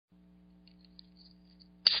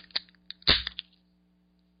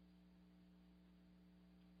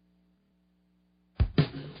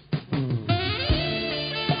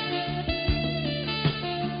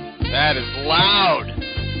loud.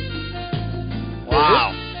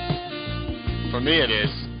 Wow. For me, it is.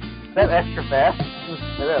 Is that extra fast?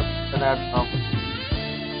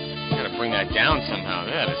 Gotta bring that down somehow.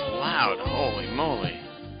 That is loud. Holy moly.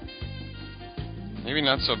 Maybe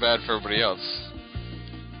not so bad for everybody else.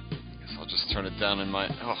 Guess I'll just turn it down in my...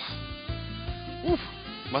 Oh. Whew.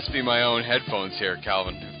 Must be my own headphones here,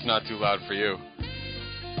 Calvin. It's not too loud for you.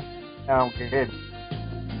 I'm good.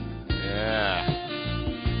 Yeah.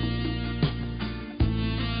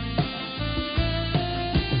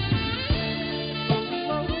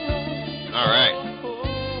 All right.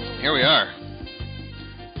 Here we are.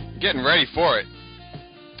 Getting ready for it.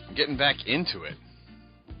 Getting back into it.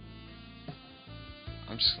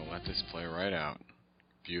 I'm just going to let this play right out.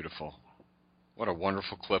 Beautiful. What a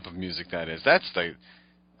wonderful clip of music that is. That's the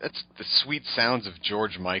sweet sounds of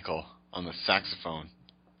George Michael on the saxophone.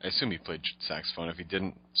 I assume he played saxophone. If he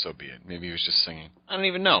didn't, so be it. Maybe he was just singing. I don't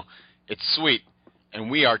even know. It's sweet. And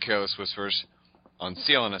we are Careless Whispers on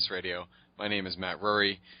CLNS Radio. My name is Matt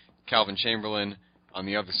Rury. Calvin Chamberlain on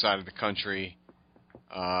the other side of the country.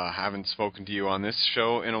 Haven't spoken to you on this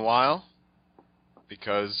show in a while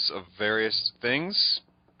because of various things,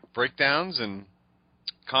 breakdowns and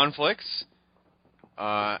conflicts.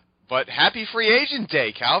 But happy free agent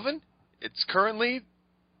day, Calvin. It's currently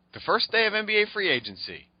the first day of NBA free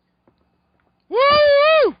agency.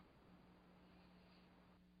 Woo!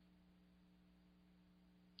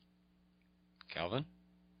 Calvin?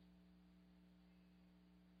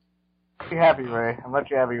 I'm happy, Ray. I'm much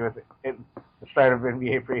happy with it. The start of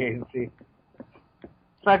NBA free agency.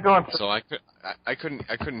 It's not going so I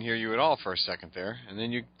couldn't hear you at all for a second there, and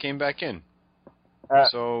then you came back in.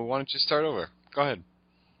 So why don't you start over? Go ahead.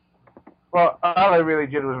 Well, all I really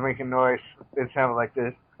did was make a noise. It sounded like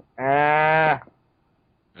this. Oh,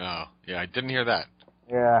 yeah, I didn't hear that.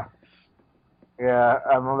 Yeah,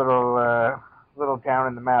 I'm a little down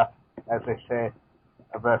in the mouth, as they say,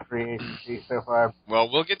 about free agency so far. Well,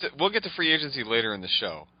 we'll get to free agency later in the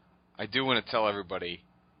show. I do want to tell everybody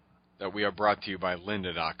that we are brought to you by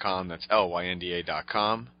lynda.com. That's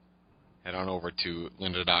lynda.com. Head on over to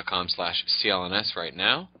lynda.com/CLNS right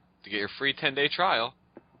now to get your free 10-day trial.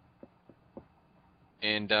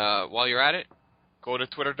 And while you're at it, go to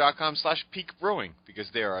twitter.com/peakbrewing because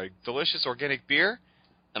they are a delicious organic beer.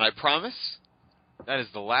 And I promise that is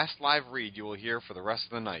the last live read you will hear for the rest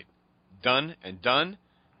of the night. Done and done.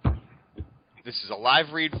 This is a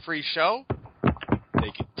live read free show. They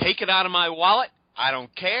can take it out of my wallet. I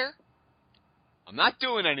don't care. I'm not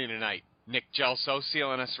doing any tonight. Nick Gelso,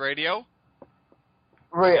 CLNS Radio.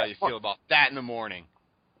 Right. See how you feel about that in the morning.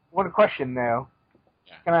 One question, though.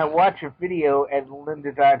 Yeah. Can I watch a video at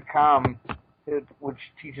lynda.com which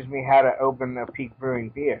teaches me how to open a Peak Brewing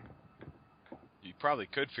beer? You probably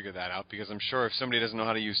could figure that out because I'm sure if somebody doesn't know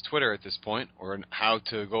how to use Twitter at this point or how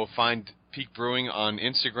to go find Peak Brewing on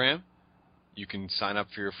Instagram, you can sign up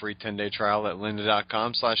for your free 10-day trial at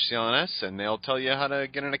lynda.com/CLNS, and they'll tell you how to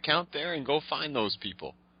get an account there and go find those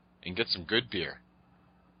people and get some good beer.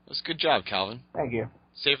 That's a good job, Calvin. Thank you.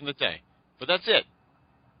 Saving the day. But that's it.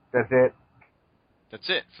 That's it. That's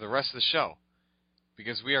it for the rest of the show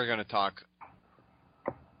because we are going to talk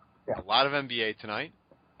a lot of NBA tonight.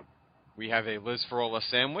 We have a Liz Ferola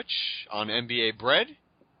sandwich on NBA bread.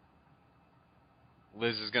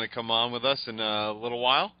 Liz is going to come on with us in a little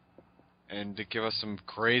while and to give us some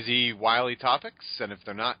crazy, wily topics. And if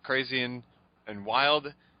they're not crazy and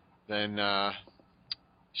wild, then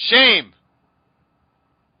shame!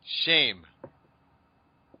 Shame.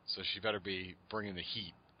 So she better be bringing the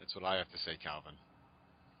heat. That's what I have to say, Calvin.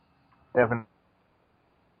 Definitely.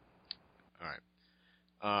 All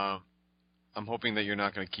right. I'm hoping that you're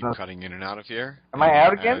not going to keep cutting in and out of here. Am I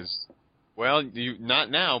out again? Well, not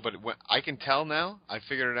now, but I can tell now. I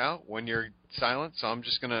figured it out when you're silent, so I'm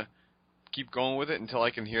just going to keep going with it until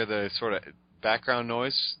I can hear the sort of background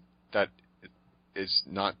noise that is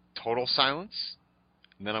not total silence,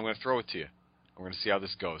 and then I'm going to throw it to you. We're going to see how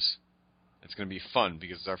this goes. It's going to be fun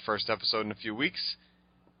because it's our first episode in a few weeks,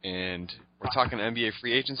 and we're talking NBA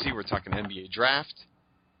free agency, we're talking NBA draft,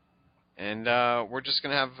 and we're just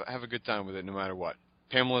going to have a good time with it no matter what.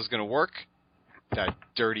 Pamela's going to work, that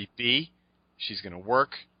dirty bee. She's going to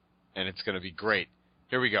work, and it's going to be great.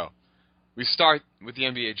 Here we go. We start with the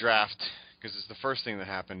NBA draft because it's the first thing that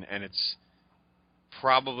happened, and it's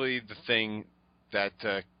probably the thing that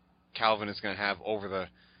Calvin is going to have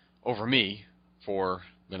over me for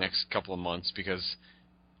the next couple of months because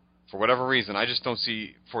for whatever reason, I just don't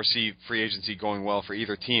foresee free agency going well for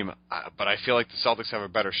either team, but I feel like the Celtics have a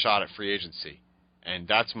better shot at free agency. And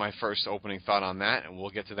that's my first opening thought on that, and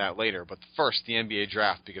we'll get to that later. But first, the NBA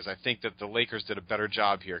draft, because I think that the Lakers did a better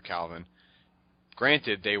job here, Calvin.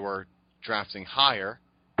 Granted, they were drafting higher,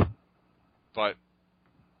 but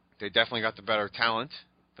they definitely got the better talent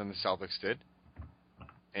than the Celtics did.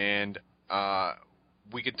 And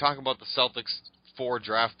we could talk about the Celtics' 4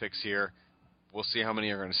 draft picks here. We'll see how many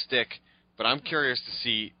are going to stick. But I'm curious to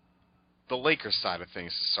see the Lakers side of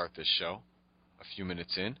things to start this show, a few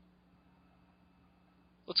minutes in.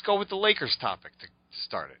 Let's go with the Lakers topic to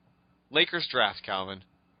start it. Lakers draft, Calvin.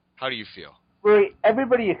 How do you feel? Well,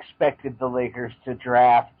 everybody expected the Lakers to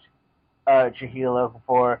draft Jahlil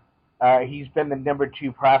Okafor. He's been the number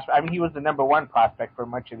 2 prospect. I mean, he was the number 1 prospect for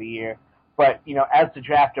much of the year. But, as the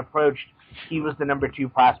draft approached, he was the number 2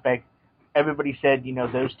 prospect. Everybody said,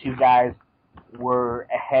 those 2 guys were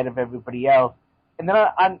ahead of everybody else. And then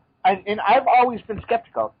I've always been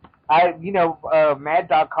skeptical. Mad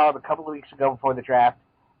Dog called a couple of weeks ago before the draft,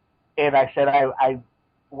 and I said I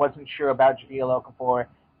wasn't sure about Jahlil Okafor.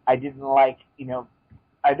 I didn't like,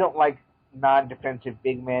 I don't like non-defensive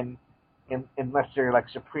big men unless they're like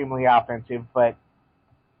supremely offensive. But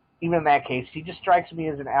even in that case, he just strikes me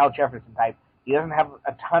as an Al Jefferson type. He doesn't have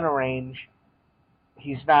a ton of range.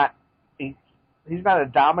 He's not a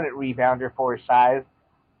dominant rebounder for his size.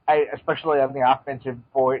 Especially on the offensive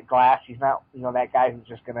glass, he's not that guy who's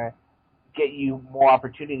just gonna get you more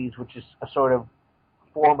opportunities, which is a sort of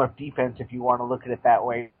form of defense if you want to look at it that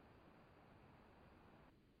way.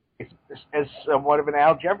 It's as somewhat of an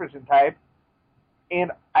Al Jefferson type,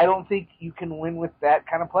 and I don't think you can win with that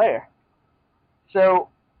kind of player. So,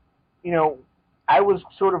 I was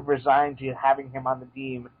sort of resigned to having him on the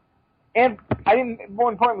team, and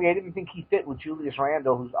more importantly, I didn't think he fit with Julius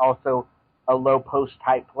Randle, who's also a low post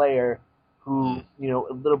type player who,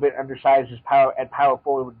 a little bit undersized at power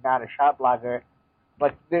forward, not a shot blocker.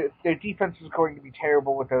 But their defense is going to be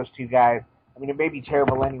terrible with those 2 guys. I mean, it may be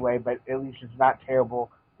terrible anyway, but at least it's not terrible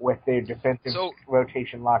with their defensive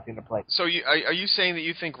rotation locked into place. So are you saying that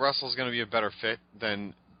you think Russell's going to be a better fit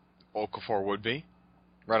than Okafor would be,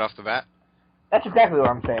 right off the bat? That's exactly what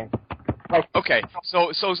I'm saying. Okay,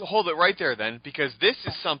 so hold it right there then, because this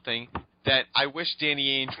is something that I wish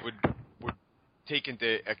Danny Ainge would take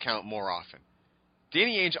into account more often.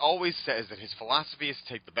 Danny Ainge always says that his philosophy is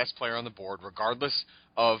to take the best player on the board, regardless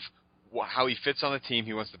of how he fits on the team.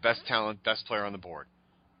 He wants the best talent, best player on the board.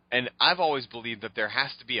 And I've always believed that there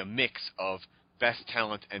has to be a mix of best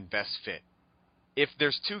talent and best fit. If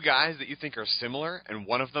there's 2 guys that you think are similar and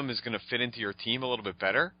one of them is going to fit into your team a little bit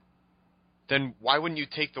better, then why wouldn't you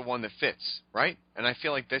take the one that fits, right? And I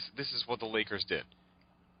feel like this is what the Lakers did.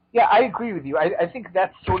 Yeah, I agree with you. I think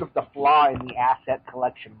that's sort of the flaw in the asset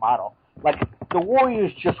collection model. Like, the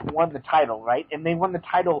Warriors just won the title, right? And they won the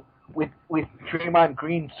title with Draymond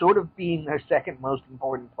Green sort of being their second most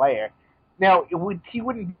important player. Now, he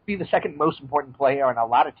wouldn't be the second most important player on a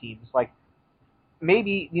lot of teams. Like,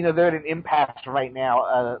 maybe, they're at an impasse right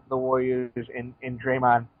now, the Warriors and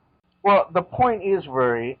Draymond. Well, the point is,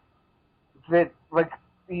 Rory, that, like,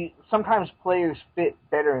 sometimes players fit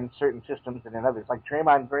better in certain systems than in others. Like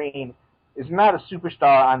Draymond Green is not a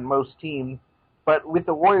superstar on most teams, but with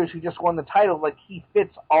the Warriors who just won the title, like he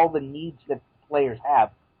fits all the needs that players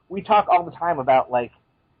have. We talk all the time about when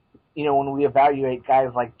we evaluate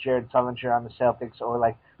guys like Jared Sullinger on the Celtics, or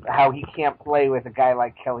like how he can't play with a guy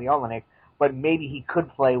like Kelly Olynyk, but maybe he could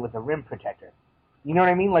play with a rim protector. You know what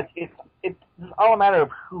I mean? Like it's all a matter of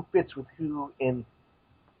who fits with who and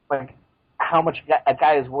like how much a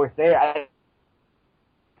guy is worth there. I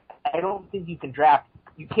don't think you can draft.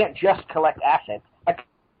 You can't just collect assets. Like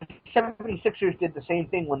 76ers did the same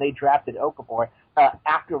thing when they drafted Okafor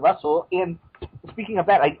after Russell. And speaking of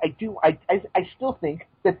that, I still think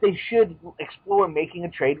that they should explore making a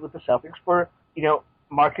trade with the Celtics for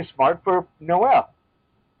Marcus Smart for Noel.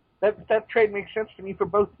 That trade makes sense to me for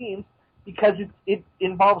both teams because it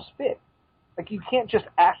involves fit. Like you can't just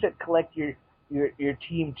asset collect your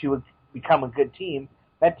team to become a good team.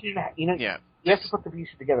 That team, you have to put the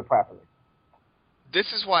pieces together properly.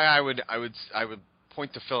 This is why I would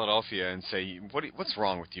point to Philadelphia and say, what's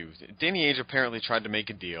wrong with you? Danny Ainge apparently tried to make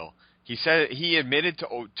a deal. He said he admitted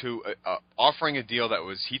to offering a deal that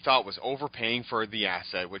he thought was overpaying for the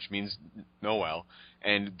asset, which means Noel,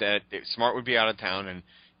 and that Smart would be out of town, and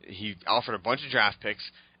he offered a bunch of draft picks.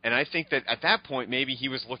 And I think that at that point maybe he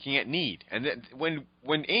was looking at need. And that when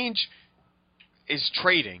Ainge is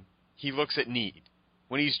trading, he looks at need.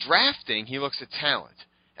 When he's drafting, he looks at talent.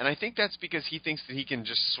 And I think that's because he thinks that he can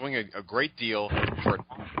just swing a great deal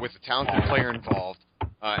with a talented player involved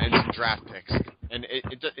and some draft picks. And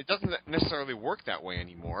it doesn't necessarily work that way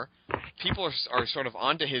anymore. People are sort of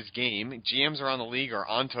onto his game. GMs around the league are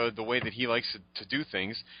onto the way that he likes to do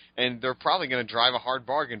things. And they're probably going to drive a hard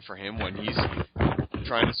bargain for him when he's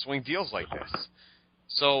trying to swing deals like this.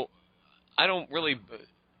 So I don't really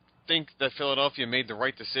think that Philadelphia made the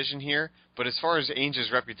right decision here, but as far as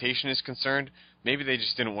Ainge's reputation is concerned, maybe they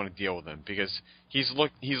just didn't want to deal with him because he's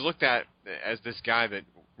looked at as this guy that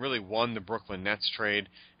really won the Brooklyn Nets trade,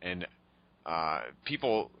 and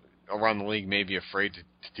people around the league may be afraid to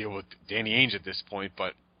deal with Danny Ainge at this point,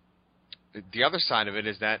 but the other side of it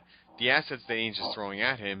is that the assets that Ainge is throwing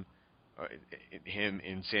at him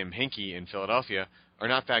and Sam Hinkie in Philadelphia are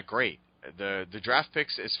not that great. The draft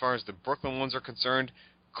picks, as far as the Brooklyn ones are concerned,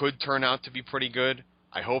 could turn out to be pretty good.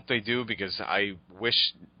 I hope they do because I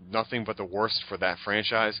wish nothing but the worst for that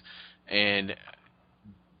franchise.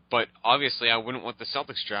 But obviously, I wouldn't want the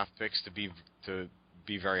Celtics draft picks to be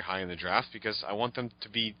very high in the draft because I want them to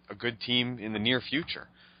be a good team in the near future.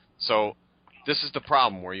 So this is the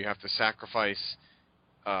problem where you have to sacrifice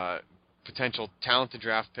potential talented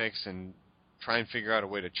draft picks and try and figure out a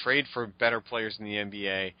way to trade for better players in the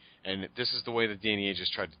NBA. And this is the way that Danny Ainge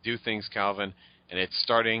has tried to do things, Calvin, and it's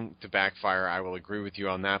starting to backfire. I will agree with you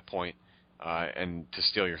on that point. And to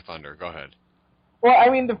steal your thunder, go ahead. Well,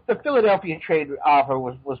 I mean, the Philadelphia trade offer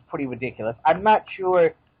was pretty ridiculous. I'm not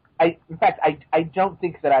sure. In fact, I don't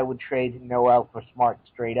think that I would trade Noel for Smart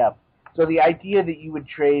straight up. So the idea that you would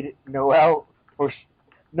trade Noel for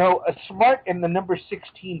a Smart and the number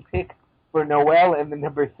 16 pick for Noel and the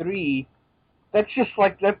number 3, that's just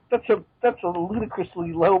like that's a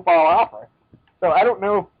ludicrously low ball offer. So I don't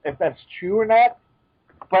know if that's true or not,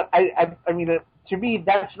 but I mean, to me,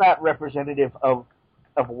 that's not representative of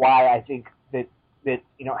why I think that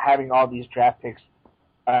having all these draft picks.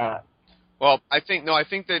 Well, I think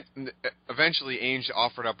that eventually Ainge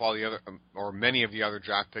offered up all the other or many of the other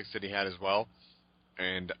draft picks that he had as well,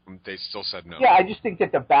 and they still said no. Yeah, I just think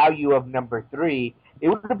that the value of number 3, it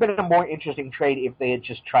would have been a more interesting trade if they had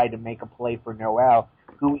just tried to make a play for Noel,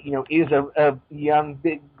 who is a young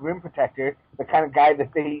big rim protector, the kind of guy that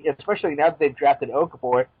they, especially now that they've drafted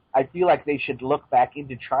Okafor, I feel like they should look back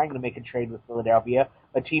into trying to make a trade with Philadelphia,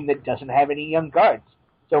 a team that doesn't have any young guards.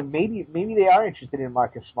 So maybe they are interested in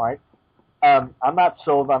Marcus Smart. I'm not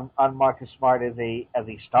sold on Marcus Smart as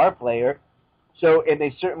a star player. So, and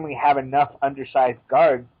they certainly have enough undersized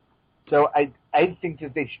guards. So I think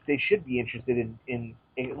that they should be interested in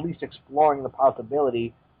at least exploring the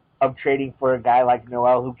possibility of trading for a guy like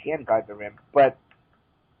Noel who can guard the rim. But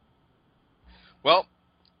well,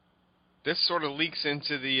 this sort of leaks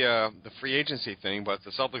into the free agency thing, but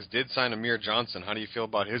the Celtics did sign Amir Johnson. How do you feel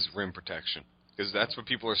about his rim protection? Because that's what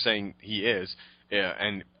people are saying he is. Yeah,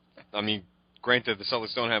 and I mean, granted, the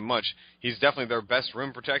Celtics don't have much. He's definitely their best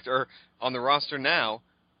rim protector on the roster now.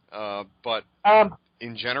 But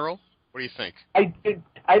in general, what do you think?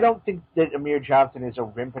 I don't think that Amir Johnson is a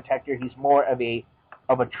rim protector. He's more of a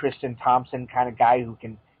Tristan Thompson kind of guy who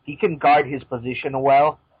can guard his position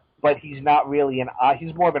well, but he's not really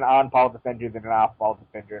he's more of an on-ball defender than an off-ball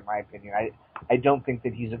defender, in my opinion. I don't think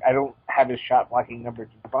that I don't have his shot blocking numbers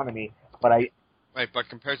in front of me, but Right, but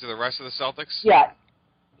compared to the rest of the Celtics? Yeah.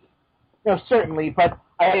 No, certainly, but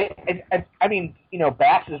I mean,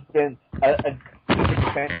 Bass has been a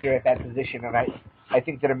defender at that position, and I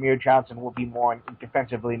think that Amir Johnson will be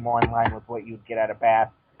defensively more in line with what you'd get out of Bass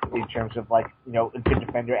in terms of a good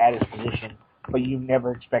defender at his position. But you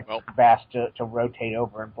never expect Bass to rotate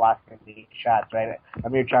over and block the shots, right?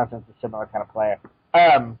 Amir Johnson's a similar kind of player.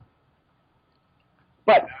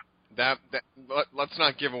 But let's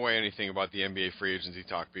not give away anything about the NBA free agency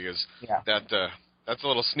talk because that's a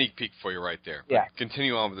little sneak peek for you right there. But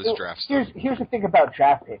continue on with this draft stuff. Here's the thing about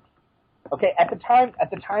draft picks. Okay, at the time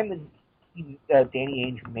that Danny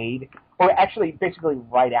Ainge made, or actually basically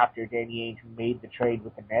right after Danny Ainge made the trade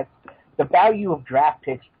with the Nets, the value of draft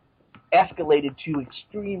picks escalated to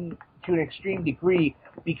an extreme degree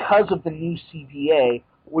because of the new CBA,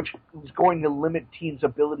 which was going to limit teams'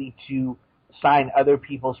 ability to sign other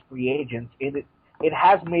people's free agents. And it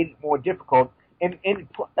has made it more difficult, and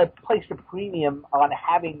placed a premium on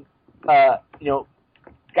having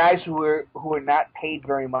guys who are not paid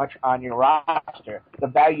very much on your roster. The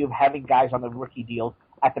value of having guys on the rookie deal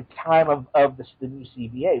at the time of the new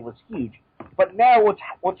CBA was huge. But now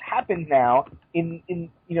what's happened now in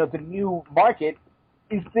the new market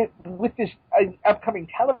is that with this upcoming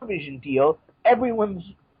television deal, everyone's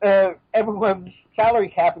salary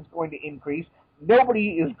cap is going to increase.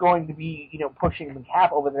 Nobody is going to be pushing the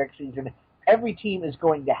cap over the next season. Every team is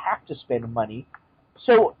going to have to spend money.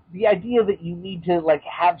 So the idea that you need to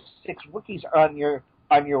have 6 rookies on your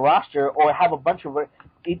roster or have a bunch of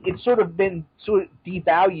it's sort of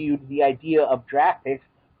devalued the idea of draft picks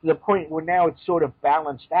to the point where now it's sort of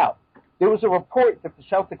balanced out. There was a report that the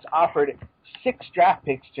Celtics offered 6 draft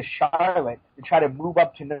picks to Charlotte to try to move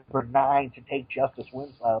up to number 9 to take Justice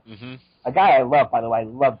Winslow. Mm-hmm. A guy I love, by the way. I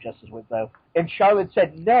love Justice Winslow. And Charlotte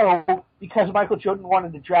said no because Michael Jordan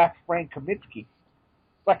wanted to draft Frank Kaminsky.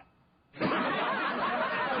 But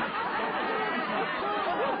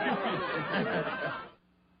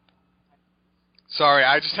Sorry,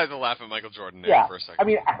 I just had to laugh at Michael Jordan there for a second. I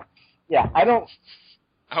mean, I don't.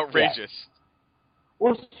 Outrageous.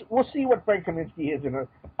 Yeah. We'll see what Frank Kaminsky is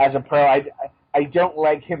as a pro. I don't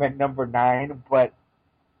like him at number 9, but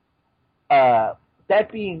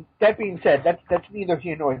that being said, that's neither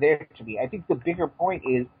here nor there to me. I think the bigger point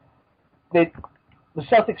is that the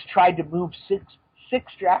Celtics tried to move six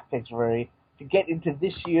draft picks to get into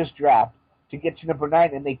this year's draft to get to number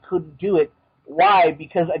 9, and they couldn't do it. Why?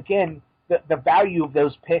 Because again, the value of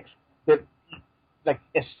those picks that, like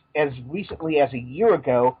as recently as a year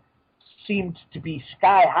ago, seemed to be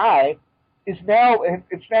sky high, it's now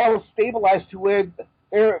stabilized to where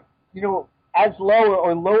they're as low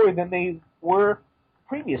or lower than they were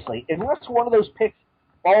previously. Unless one of those picks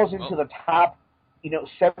falls into the top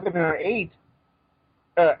 7 or 8,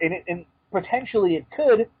 and potentially it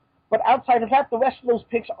could, but outside of that, the rest of those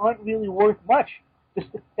picks aren't really worth much.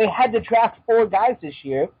 They had to draft 4 guys this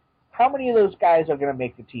year. How many of those guys are going to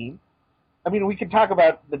make the team? I mean, we can talk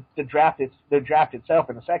about the draft itself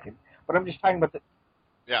in a second, but I'm just talking about the.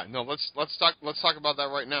 Yeah, no. Let's talk about that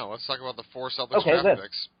right now. Let's talk about the 4 Celtics draft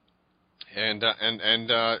picks, and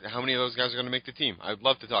how many of those guys are going to make the team. I'd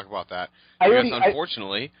love to talk about that.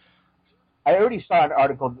 Unfortunately, I already saw an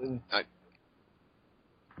article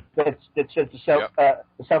that says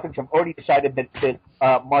the Celtics have already decided that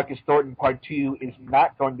Marcus Thornton Part 2 is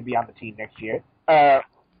not going to be on the team next year.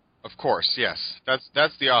 Of course, yes.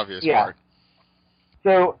 That's the obvious part.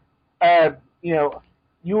 So,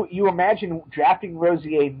 you imagine drafting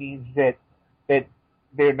Rozier means that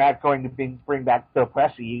they're not going to bring back Phil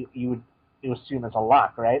Pressey. You assume as a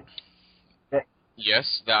lock, right?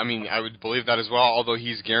 Yes, I would believe that as well. Although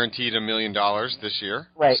he's guaranteed $1 million this year,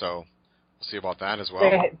 right? So we'll see about that as well.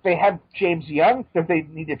 They have James Young, so they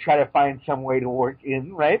need to try to find some way to work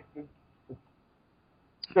in, right?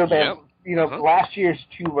 So they have, last year's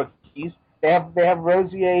 2 rookies. They have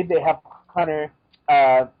Rozier. They have Hunter.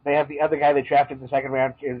 They have the other guy they drafted in the second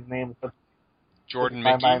round. His name is Jordan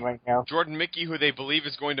Mickey. Right now. Jordan Mickey, who they believe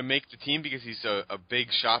is going to make the team because he's a big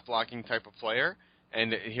shot blocking type of player.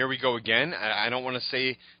 And here we go again. I don't want to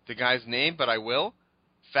say the guy's name, but I will.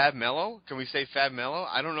 Fab Melo. Can we say Fab Melo?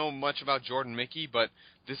 I don't know much about Jordan Mickey, but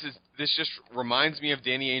this just reminds me of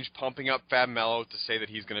Danny Ainge pumping up Fab Melo to say that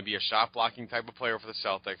he's going to be a shot blocking type of player for the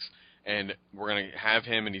Celtics, and we're going to have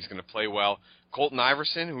him, and he's going to play well. Colton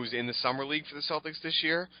Iverson, who's in the summer league for the Celtics this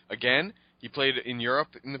year, again, he played in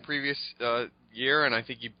Europe in the previous year, and I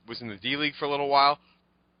think he was in the D League for a little while.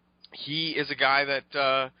 He is a guy that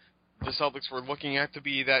the Celtics were looking at to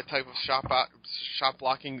be that type of shot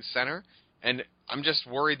blocking center, and I'm just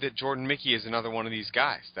worried that Jordan Mickey is another one of these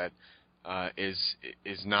guys that is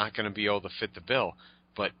not going to be able to fit the bill.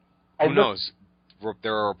 But who knows?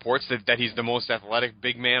 There are reports that he's the most athletic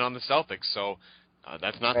big man on the Celtics, so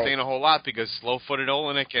that's not saying a whole lot because slow-footed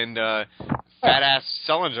Olenek and fat-ass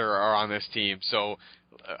Sullinger are on this team. So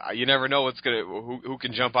you never know who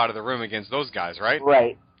can jump out of the rim against those guys, right?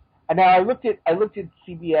 Right. And now I looked at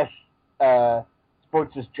CBS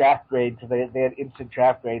Sports' draft grades. So they had instant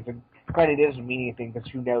draft grades, and granted, it doesn't mean anything because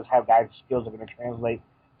who knows how guys' skills are going to translate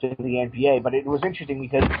to the NBA. But it was interesting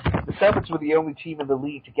because the Celtics were the only team in the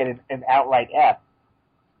league to get an outright F.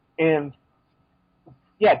 And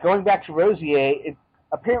yeah, going back to Rozier,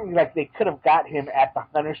 apparently they could have got him at the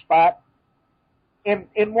Hunter spot, and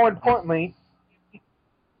more importantly,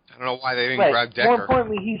 I don't know why they didn't grab Decker. More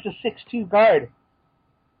importantly, he's a 6'2" guard.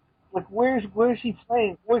 Like where's he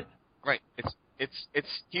playing? Right, he's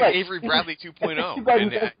Avery Bradley 2.0.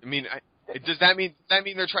 Does that mean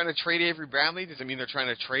they're trying to trade Avery Bradley? Does it mean they're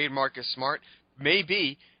trying to trade Marcus Smart?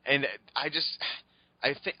 Maybe, and I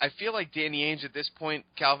feel like Danny Ainge at this point,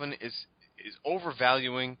 Calvin, is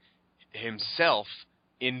overvaluing himself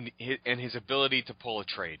in his ability to pull a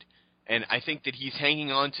trade. And I think that he's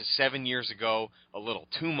hanging on to 7 years ago a little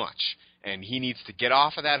too much. And he needs to get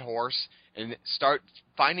off of that horse and start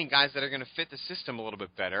finding guys that are going to fit the system a little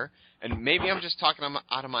bit better. And maybe I'm just talking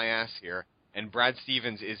out of my ass here, and Brad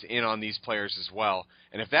Stevens is in on these players as well.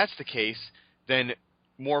 And if that's the case, then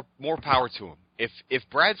more power to him. If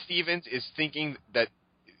Brad Stevens is thinking that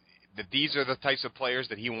these are the types of players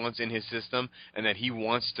that he wants in his system and that he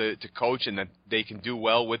wants to coach and that they can do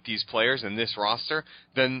well with these players and this roster,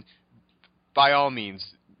 then by all means,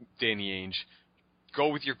 Danny Ainge, go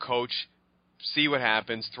with your coach, see what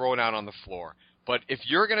happens, throw it out on the floor. But if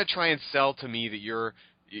you're going to try and sell to me that you're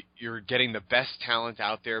getting the best talent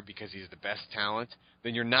out there because he's the best talent,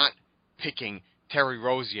 then you're not picking Terry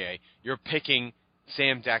Rozier. You're picking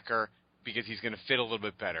Sam Decker because he's going to fit a little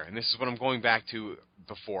bit better. And this is what I'm going back to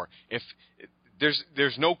before. If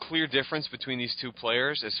there's no clear difference between these two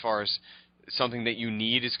players as far as something that you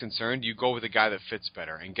need is concerned, you go with a guy that fits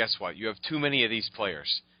better. And guess what? You have too many of these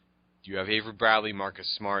players. You have Avery Bradley,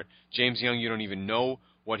 Marcus Smart, James Young. You don't even know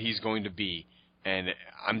what he's going to be. And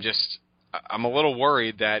I'm a little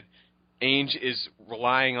worried that Ainge is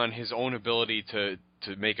relying on his own ability to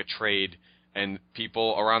make a trade, and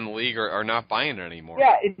people around the league are not buying it anymore.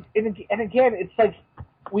 Yeah, and again, it's like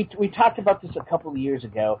we talked about this a couple of years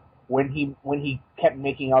ago when he kept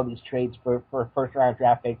making all these trades for first round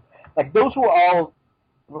draft picks. Like, those were all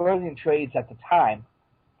brilliant trades at the time,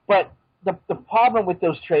 but the problem with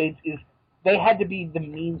those trades is they had to be the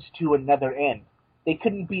means to another end. They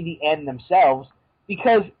couldn't be the end themselves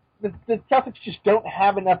because the Celtics just don't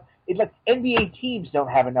have enough. It's like NBA teams don't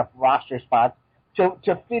have enough roster spots to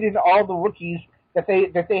fit in all the rookies that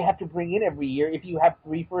they have to bring in every year if you have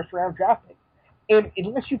 3 first-round draft picks. And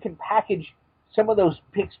unless you can package some of those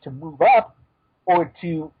picks to move up or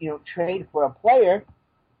to trade for a player,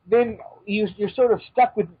 then you're sort of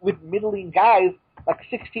stuck with middling guys, like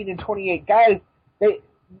 16 and 28 guys.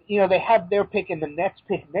 They have their pick and the Nets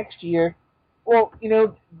pick next year. Well,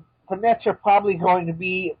 the Nets are probably going to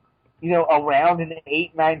be around an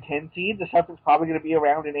 8, 9, 10 seed. The Celtics probably going to be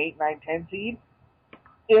around an 8, 9, 10 seed.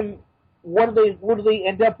 And what do they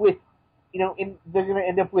end up with? They're going to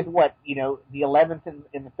end up with what? The 11th and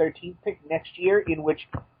the 13th pick next year, in which,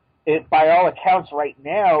 by all accounts, right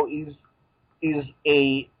now is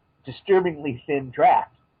a disturbingly thin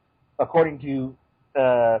draft, according to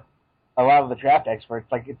a lot of the draft experts.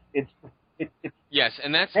 Like it's yes,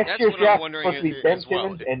 and that's next year's what draft I'm wondering supposed to be Ben as well.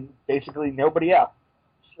 Simmons and basically nobody else.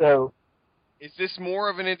 So, is this more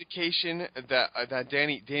of an indication that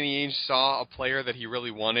Danny Ainge saw a player that he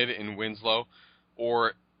really wanted in Winslow,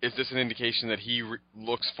 or is this an indication that he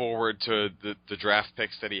looks forward to the draft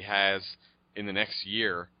picks that he has in the next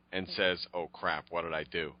year and says, "Oh crap, what did I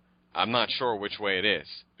do?" I'm not sure which way it is,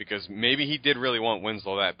 because maybe he did really want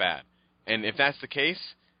Winslow that bad, and if that's the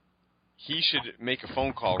case, he should make a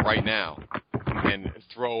phone call right now and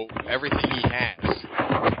throw everything he has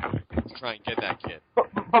to try and get that kid.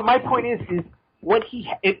 But my point is what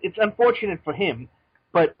it's unfortunate for him,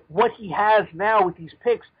 but what he has now with these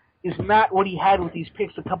picks is not what he had with these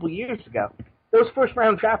picks a couple years ago. Those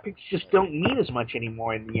first-round draft picks just don't mean as much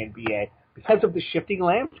anymore in the NBA because of the shifting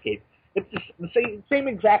landscape. It's the same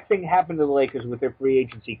exact thing happened to the Lakers with their free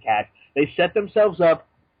agency catch. They set themselves up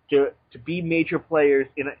to be major players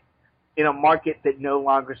in a market that no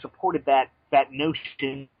longer supported that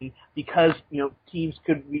notion because teams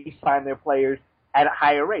could re-sign their players at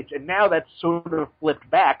higher rates, and now that's sort of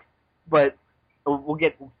flipped back. But we'll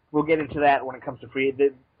get into that when it comes to free.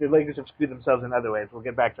 The Lakers have screwed themselves in other ways. We'll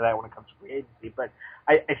get back to that when it comes to free agency. But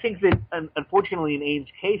I think that unfortunately in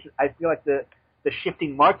Ainge's case, I feel like the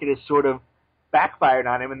shifting market has sort of backfired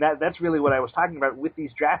on him, and that's really what I was talking about with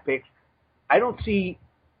these draft picks. I don't see,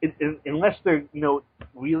 unless they're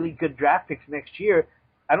really good draft picks next year,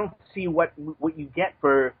 I don't see what you get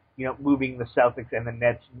for moving the Celtics and the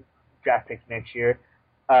Nets draft picks next year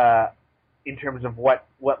in terms of what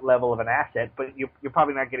level of an asset. But you're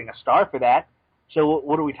probably not getting a star for that. So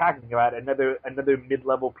what are we talking about? Another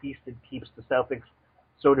mid-level piece that keeps the Celtics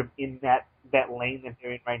sort of in that lane that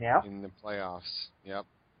they're in right now? In the playoffs, yep.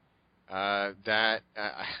 I'm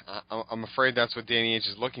afraid that's what Danny Ainge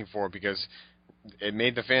is looking for, because it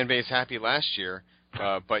made the fan base happy last year.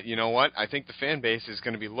 But you know what? I think the fan base is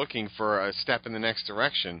going to be looking for a step in the next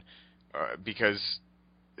direction, because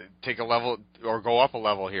take a level or go up a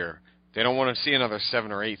level here. They don't want to see another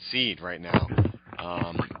 7 or 8 seed right now.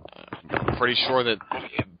 I'm pretty sure that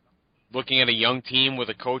looking at a young team with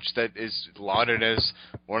a coach that is lauded as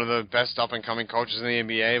one of the best up-and-coming coaches in the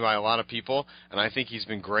NBA by a lot of people, and I think he's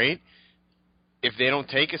been great, if they don't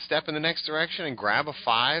take a step in the next direction and grab a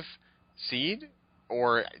 5 seed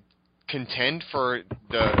or contend for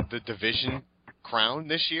the division crown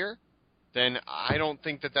this year, then I don't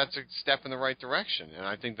think that that's a step in the right direction. And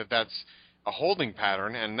I think that that's a holding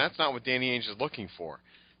pattern, and that's not what Danny Ainge is looking for.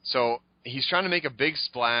 So he's trying to make a big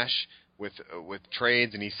splash with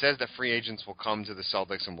trades, and he says that free agents will come to the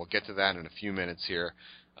Celtics, and we'll get to that in a few minutes here.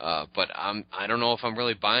 But I don't know if I'm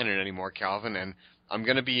really buying it anymore, Calvin, and I'm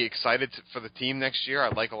going to be excited for the team next year. I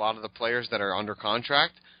like a lot of the players that are under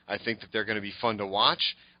contract. I think that they're going to be fun to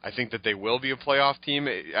watch. I think that they will be a playoff team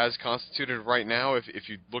as constituted right now if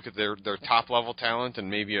you look at their top-level talent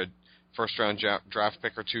and maybe a first-round draft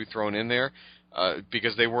pick or 2 thrown in there.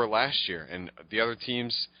 because they were last year, and the other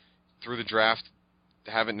teams through the draft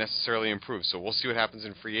haven't necessarily improved. So we'll see what happens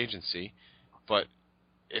in free agency. But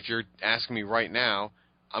if you're asking me right now,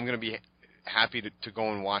 I'm going to be happy to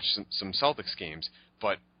go and watch some Celtics games,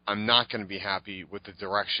 but I'm not going to be happy with the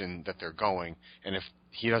direction that they're going. And if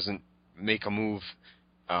he doesn't make a move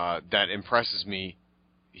that impresses me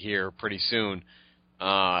here pretty soon,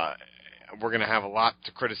 we're going to have a lot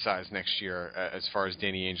to criticize next year as far as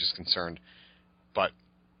Danny Ainge is concerned. But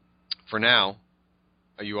for now,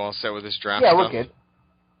 are you all set with this draft stuff? Yeah, we're good.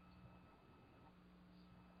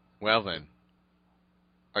 Well then,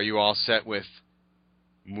 are you all set with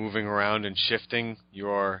moving around and shifting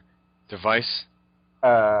your device?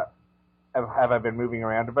 Have I been moving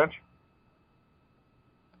around a bunch?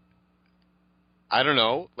 I don't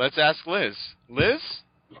know. Let's ask Liz. Liz?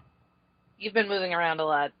 You've been moving around a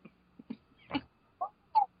lot.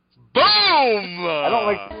 Boom! I don't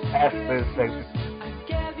like to ask Liz segment.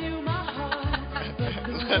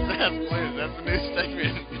 Let's ask Liz. That's a new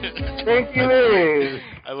segment. Thank you, Liz.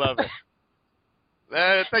 I love it.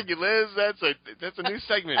 Thank you, Liz. That's a new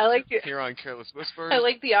segment I like it. here on Careless Whispers. I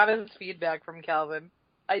like the honest feedback from Calvin.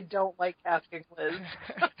 I don't like asking Liz.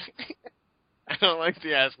 I don't like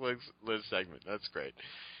the Ask Liz segment. That's great.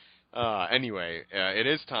 Anyway, it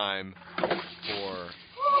is time for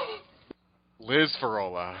Liz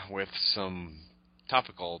Ferola with some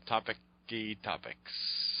topic-y topics.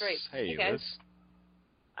 Great. Hey, guys. Liz.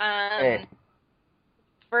 Hey.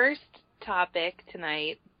 First topic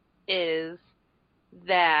tonight is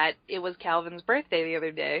that it was Calvin's birthday the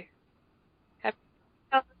other day. Happy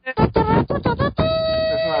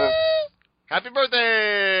Happy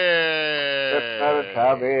birthday! That's not a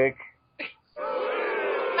topic.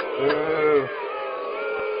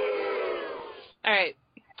 All right.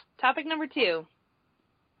 Topic number 2.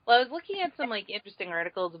 Well, I was looking at some interesting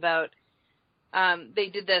articles about they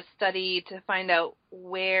did this study to find out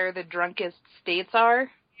where the drunkest states are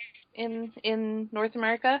in North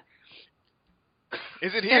America.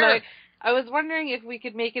 Is it here? And I was wondering if we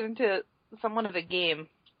could make it into somewhat of a game.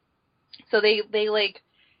 So they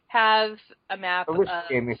have a map. A list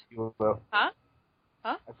game, if you will. Huh?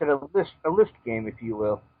 I said a list game, if you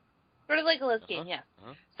will. Sort of like a list game, yeah.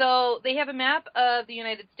 So they have a map of the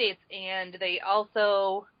United States, and they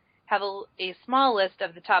also have a small list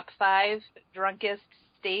of the top 5 drunkest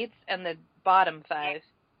states and the bottom 5.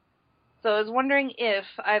 So I was wondering if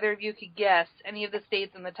either of you could guess any of the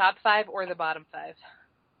states in the top 5 or the bottom 5.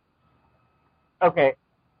 Okay.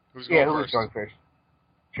 Who's going first?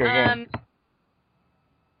 Sure, again.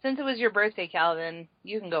 Since it was your birthday, Calvin,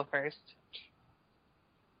 you can go first.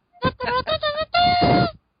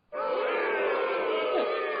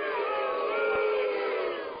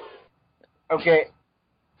 Okay.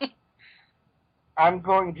 I'm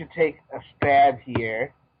going to take a stab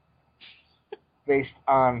here based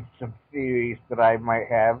on some theories that I might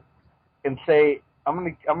have and say I'm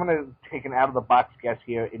gonna take an out of the box guess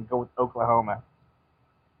here and go with Oklahoma.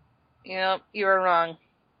 Yep, you were wrong.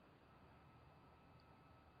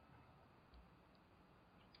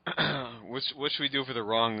 What should we do for the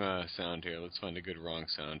wrong sound here? Let's find a good wrong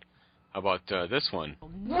sound. How about this one?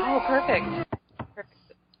 Oh, perfect.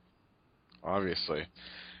 Obviously.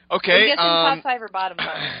 Okay. We're guessing top 5 or bottom 5.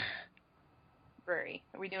 Brewery.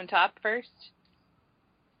 Are we doing top first?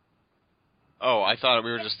 Oh, I thought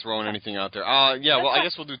we were just throwing anything out there. Yeah. Well, I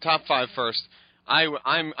guess we'll do top 5 first. I'm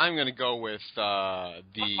going to go with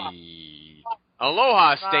the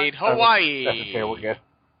Aloha State, Hawaii. That's a terrible guess.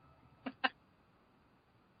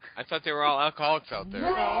 I thought they were all alcoholics out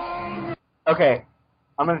there. Okay,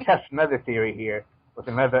 I'm going to test another theory here with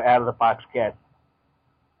another out of the box guess.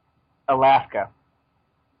 Alaska.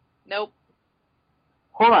 Nope.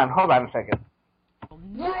 Hold on a second.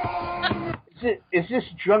 Is this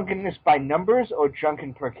drunkenness by numbers or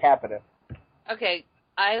drunken per capita? Okay,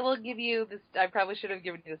 I will give you this. I probably should have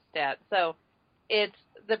given you the stat. So, it's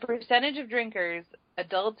the percentage of drinkers,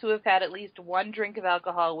 adults who have had at least one drink of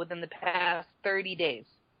alcohol within the past 30 days.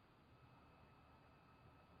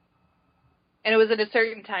 And it was at a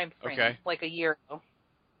certain time frame, like a year ago.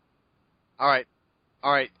 All right.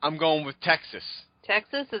 I'm going with Texas.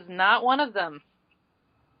 Texas is not one of them.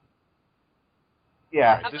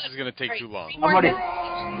 Yeah. This is going to take too long. 3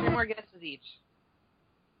 more guesses each.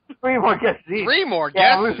 3 more guesses each. 3 more guesses?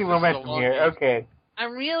 Yeah, I'm losing momentum here. Okay.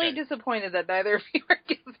 I'm really disappointed that neither of you are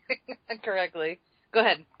guessing that correctly. Go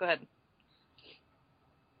ahead.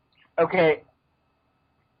 Okay.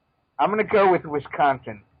 I'm going to go with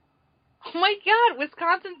Wisconsin. Oh my God,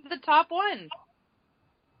 Wisconsin's the top one.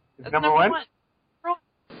 That's number one?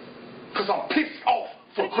 Because I'm pissed off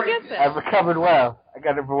for How did you guess that? I've recovered well. I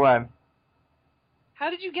got number 1. How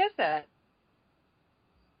did you guess that?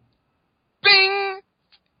 Bing!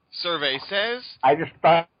 Survey says. I just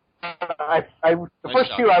thought the first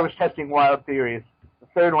two I was testing wild theories. The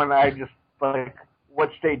third one I just like, what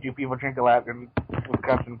state do people drink a lot? And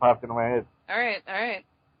Wisconsin popped into my head. All right.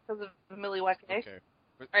 Because of Milwaukee. Okay.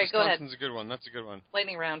 All right, go ahead. Wisconsin's a good one. That's a good one.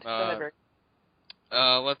 Lightning round. Go ahead, Rick.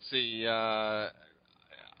 Let's see. Then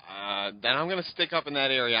I'm going to stick up in that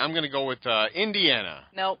area. I'm going to go with Indiana.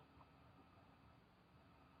 Nope.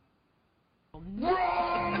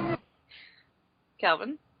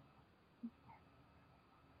 Calvin.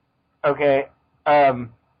 Okay.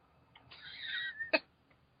 I'm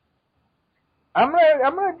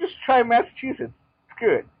gonna just try Massachusetts. It's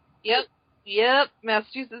good. Yep.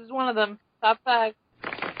 Massachusetts is one of them. Top 5.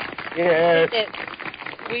 Yeah.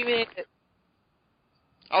 We made it.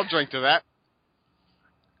 I'll drink to that.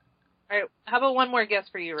 All right. How about one more guess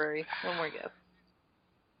for you, Rory? One more guess.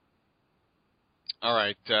 All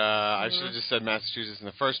right. I should have just said Massachusetts in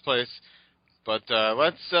the first place, but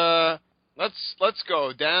let's go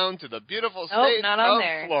down to the beautiful state not on of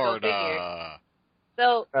there. Florida.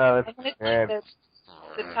 So that's I'm going to tell you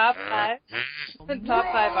the top 5. The top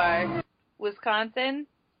 5 are Wisconsin,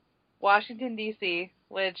 Washington D.C.,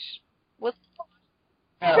 which was.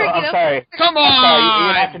 I'm sorry. Come on! I'm sorry.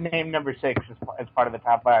 You have to name number 6 as part of the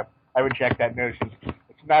top 5. I reject that notion.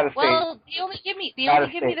 It's not a state. Well, they only give me the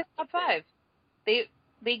top 5. They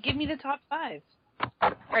give me the top 5.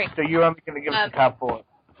 All right. So you're only going to give us the top 4.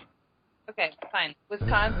 Okay, fine.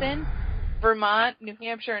 Wisconsin, Vermont, New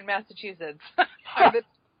Hampshire, and Massachusetts.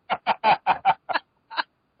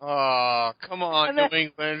 Oh, come on, New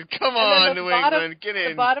England. Come on, New England. Get in.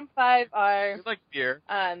 The bottom 5 are. You like beer.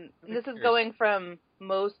 This is going from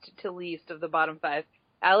most to least of the bottom 5.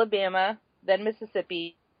 Alabama, then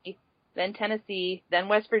Mississippi, then Tennessee, then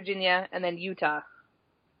West Virginia, and then Utah.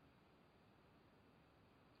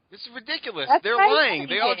 This is ridiculous. That's They're right. lying.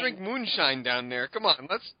 They all drink moonshine down there. Come on,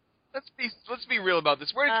 let's be real about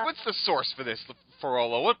this. What's the source for this,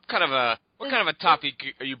 Ferola? What kind of a topic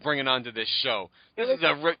are you bringing onto this show? This is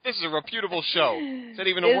a reputable show. Is that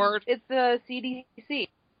even a word? It's the CDC.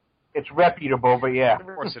 It's reputable, but yeah. Of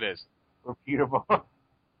course it is. Reputable.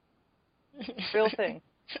 Real thing.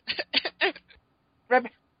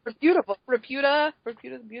 Reputable. Reputa.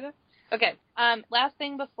 Okay. Last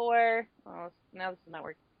thing before. Oh, now this is not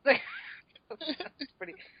working. That's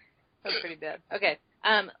pretty bad. Okay.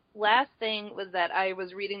 Last thing was that I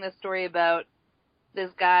was reading this story about this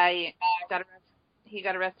guy he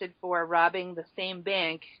got arrested for robbing the same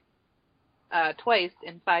bank twice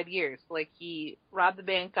in 5 years. Like, he robbed the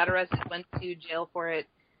bank, got arrested, went to jail for it,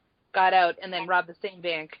 got out, and then robbed the same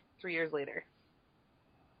bank 3 years later.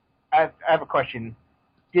 I have a question.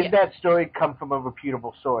 Did that story come from a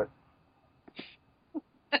reputable source?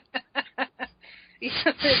 Yes,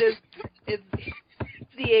 it is. It's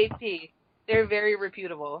the AP. They're very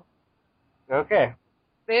reputable. Okay.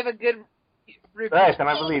 They have a good Right, then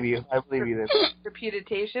I believe you. I believe you.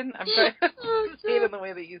 Reputation? I'm trying to say it in the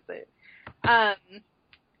way that you say it. And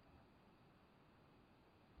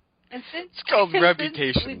since it's called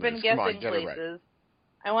reputation. We've been guessing places.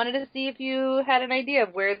 I wanted to see if you had an idea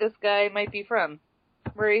of where this guy might be from.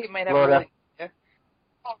 Where he might have Florida. a really good idea.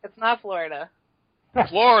 It's not Florida.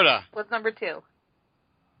 Florida. What's number 2?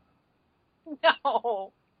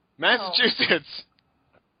 No. Massachusetts.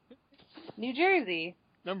 New Jersey.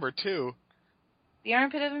 Number 2. The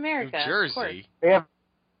armpit of America. New Jersey. Yeah.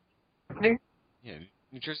 Yeah,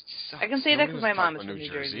 New Jersey sucks. I can say that because my mom is from from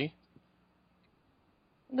New Jersey.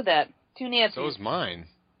 Look at that. 2 Nancy's. So is mine.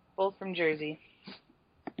 Both from Jersey.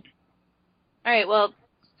 All right, well,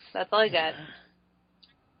 that's all I got.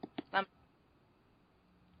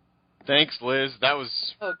 Thanks, Liz. That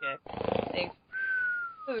was... Okay. Thanks.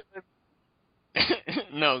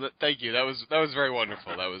 No, thank you. That was very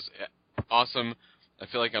wonderful. That was awesome. I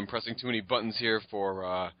feel like I'm pressing too many buttons here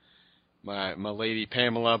for my lady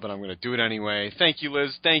Pamela, but I'm going to do it anyway. Thank you,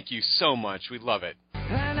 Liz. Thank you so much. We love it.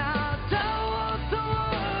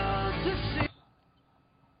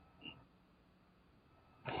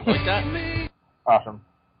 Like that? Awesome.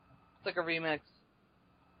 It's like a remix.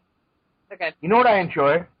 Okay. You know what I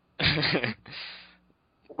enjoy?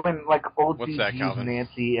 When, like, old What's dudes that, use Calvin?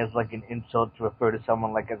 Nancy as, like, an insult to refer to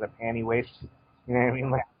someone, like, as a panty waist. You know what I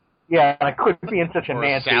mean? Like, yeah, I couldn't be in such a Or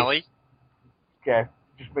Nancy. Sally? Okay.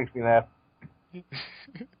 Just makes me laugh.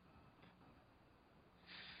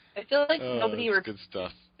 I feel like nobody that's good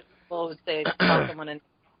stuff. would say call someone in.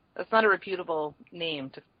 That's not a reputable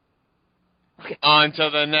name. Okay. On to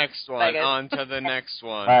the next one. Bye, guys. On to the next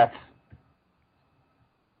one.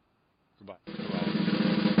 Goodbye.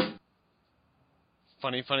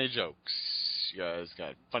 Funny jokes. You guys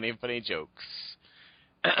got funny jokes.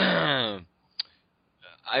 I've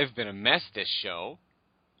been a mess this show,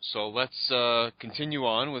 so let's continue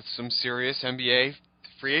on with some serious NBA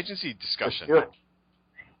free agency discussion. Let's do it.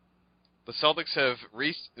 The Celtics have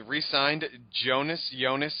re-signed Jonas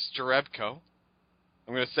Jerebko.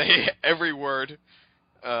 I'm going to say every word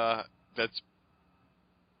that's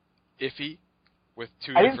iffy with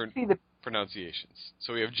two different pronunciations.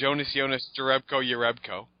 So we have Jonas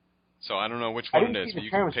Jerebko. So I don't know which one it is, but you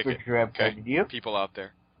can pick it. Okay? Did you? People out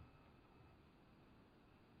there.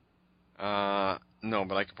 No,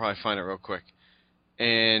 but I could probably find it real quick.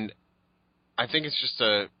 And I think it's just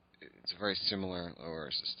it's a very similar, where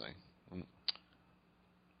is this thing?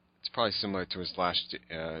 It's probably similar to his last,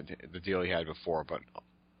 the deal he had before, but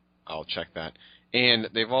I'll check that. And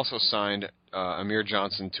they've also signed Amir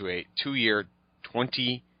Johnson to a 2-year,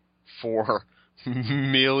 $24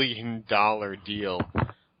 million deal.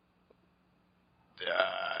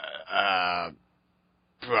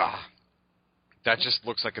 That just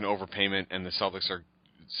looks like an overpayment, and the Celtics are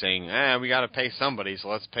saying, we got to pay somebody, so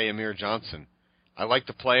let's pay Amir Johnson. I like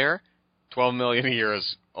the player. $12 million a year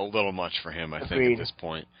is a little much for him, I think, at this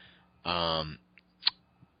point. And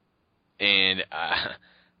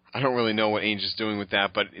I don't really know what Ainge is doing with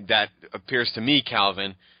that, but that appears to me,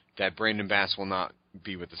 Calvin, that Brandon Bass will not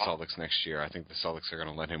be with the Celtics next year. I think the Celtics are going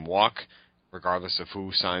to let him walk, regardless of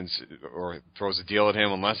who signs or throws a deal at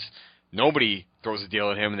him, unless nobody throws a deal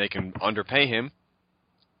at him and they can underpay him.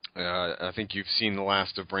 I think you've seen the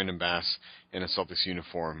last of Brandon Bass in a Celtics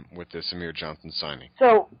uniform with this Amir Johnson signing.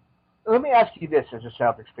 So, let me ask you this as a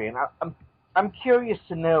Celtics fan. I'm curious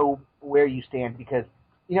to know where you stand because,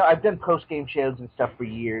 I've done post-game shows and stuff for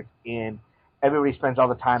years, and everybody spends all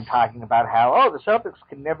the time talking about how, the Celtics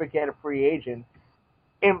can never get a free agent.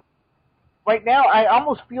 And right now, I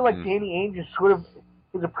almost feel like Danny Ainge is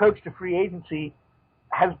his approach to free agency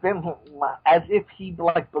has been as if he,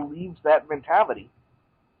 believes that mentality.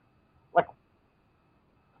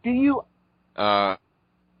 Do you...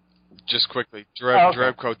 Just quickly,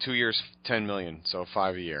 Jerebko, 2 years, $10 million, so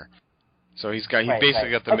 $5 a year. So he basically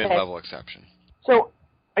got the mid-level exception. So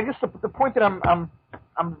I guess the point that I'm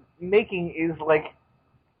making is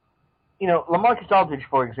LaMarcus Aldridge,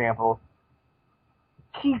 for example,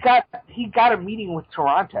 he got a meeting with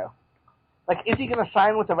Toronto. Is he going to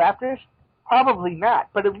sign with the Raptors? Probably not,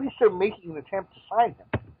 but at least they're making an attempt to sign him.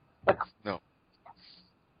 No.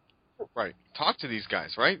 Right. Talk to these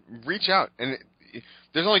guys, right? Reach out. And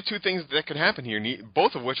there's only two things that could happen here,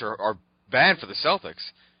 both of which are bad for the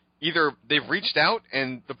Celtics. Either they've reached out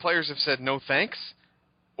and the players have said no thanks,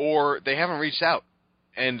 or they haven't reached out.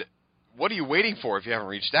 And what are you waiting for if you haven't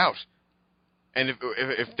reached out? And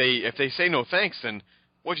if they say no thanks, then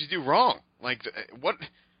what'd you do wrong? What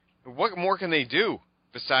more can they do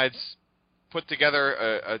besides put together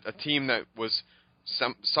a team that was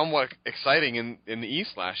somewhat exciting in the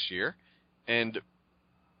East last year, and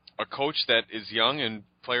a coach that is young and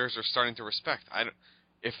players are starting to respect?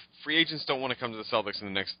 If free agents don't want to come to the Celtics in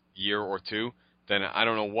the next year or two, then I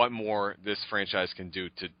don't know what more this franchise can do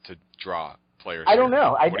to draw players. I don't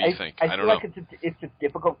know. What do you think? I feel like it's a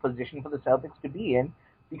difficult position for the Celtics to be in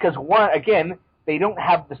because again, they don't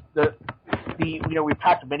have the we've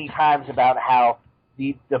talked many times about how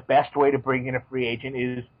the best way to bring in a free agent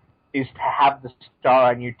is to have the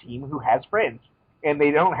star on your team who has friends, and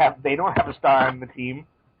they don't have a star on the team,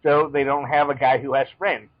 so they don't have a guy who has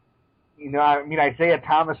friends. Isaiah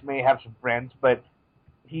Thomas may have some friends, but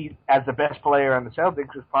he, as the best player on the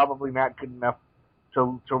Celtics, is probably not good enough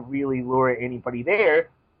to really lure anybody there.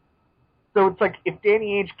 So it's if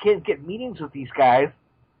Danny Ainge can't get meetings with these guys,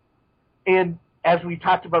 and as we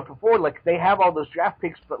talked about before, they have all those draft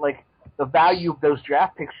picks, but the value of those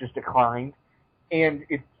draft picks has declined, and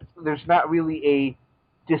there's not really a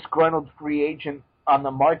disgruntled free agent on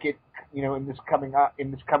the market, in this coming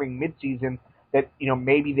midseason that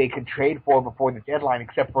maybe they could trade for before the deadline,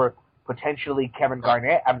 except for potentially Kevin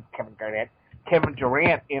Durant.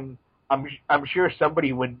 And I'm sure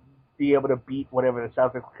somebody would be able to beat whatever the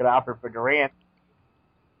Celtics could offer for Durant.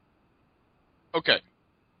 Okay.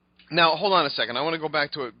 Now hold on a second. I want to go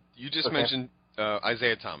back to it. You just mentioned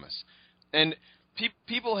Isaiah Thomas, and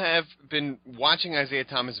people have been watching Isaiah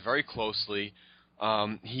Thomas very closely.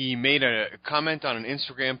 He made a comment on an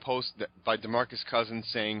Instagram post by DeMarcus Cousins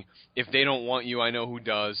saying, "If they don't want you, I know who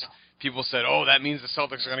does." People said, "Oh, that means the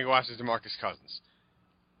Celtics are going to go after DeMarcus Cousins."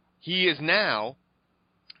 He is now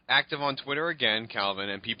active on Twitter again, Calvin,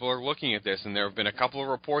 and people are looking at this, and there have been a couple of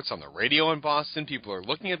reports on the radio in Boston. People are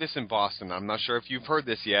looking at this in Boston. I'm not sure if you've heard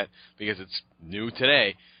this yet because it's new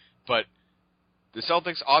today, but the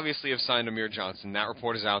Celtics obviously have signed Amir Johnson. That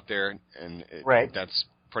report is out there, and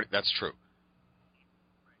that's true.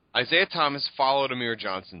 Isaiah Thomas followed Amir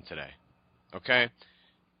Johnson today. Okay?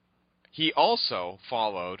 He also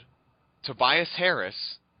followed Tobias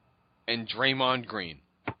Harris and Draymond Green.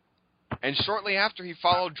 And shortly after he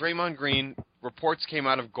followed Draymond Green, reports came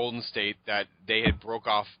out of Golden State that they had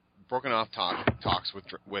broken off talks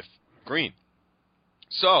with Green.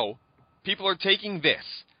 So, people are taking this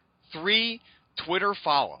 3 Twitter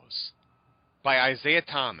follows by Isaiah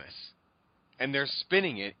Thomas, and they're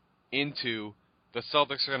spinning it into the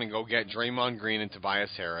Celtics are going to go get Draymond Green and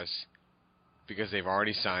Tobias Harris because they've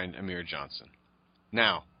already signed Amir Johnson.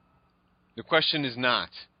 Now, the question is not,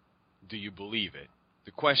 do you believe it?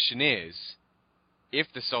 The question is, if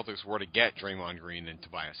the Celtics were to get Draymond Green and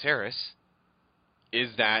Tobias Harris,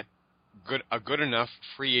 is that a good enough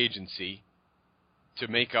free agency to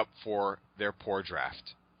make up for their poor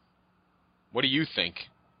draft? What do you think?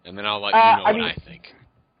 And then I'll let you know what I think.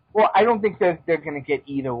 Well, I don't think that they're going to get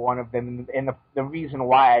either one of them, and the reason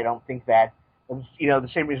why I don't think that, the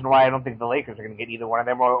same reason why I don't think the Lakers are going to get either one of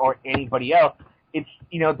them or anybody else, it's,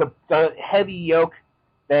 the heavy yoke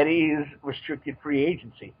that is restricted free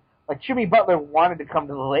agency. Like, Jimmy Butler wanted to come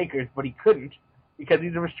to the Lakers, but he couldn't because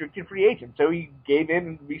he's a restricted free agent, so he gave in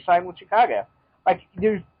and re-signed with Chicago. Like,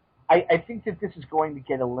 I think that this is going to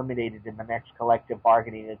get eliminated in the next collective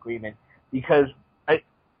bargaining agreement because I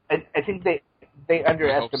think they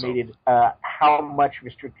underestimated how much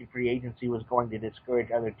restricted free agency was going to discourage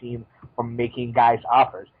other teams from making guys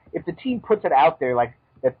offers. If the team puts it out there like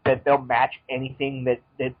that they'll match anything that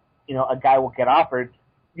a guy will get offered,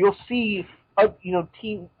 you'll see other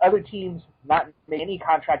teams not make any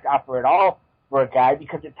contract offer at all for a guy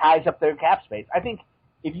because it ties up their cap space. I think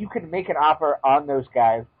if you could make an offer on those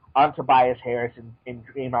guys, on Tobias Harris and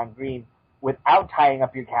Draymond Green, without tying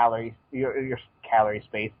up your calorie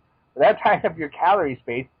space,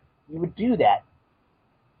 you would do that.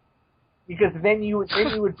 Because then you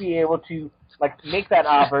would be able to make that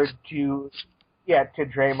offer to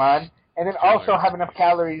Draymond, and then also have enough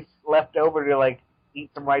calories left over to eat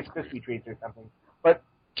some Rice Krispie treats or something. But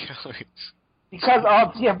calories. Because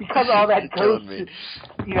all that goes to,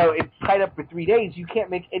 it's tied up for 3 days, you can't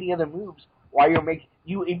make any other moves while if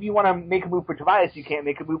you want to make a move for Tobias, you can't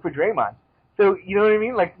make a move for Draymond. So, you know what I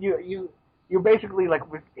mean? You're basically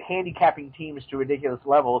handicapping teams to ridiculous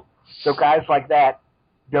levels, so guys like that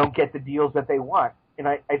don't get the deals that they want. And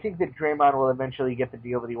I think that Draymond will eventually get the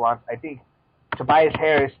deal that he wants. I think Tobias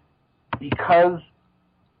Harris, because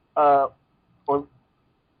did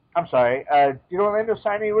Orlando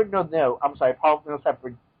sign anyone? No. I'm sorry, Paul Millsap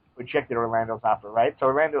rejected Orlando's offer, right? So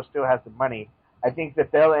Orlando still has the money. I think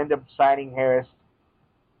that they'll end up signing Harris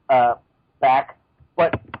back,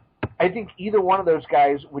 but I think either one of those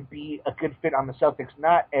guys would be a good fit on the Celtics,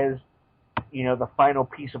 not as, the final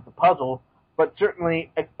piece of the puzzle, but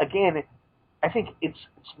certainly, again, I think it's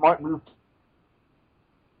a smart move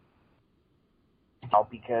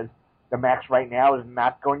because the max right now is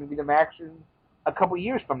not going to be the max in a couple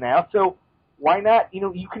years from now. So why not?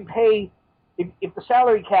 You can pay if the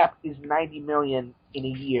salary cap is $90 million in a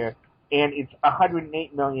year and it's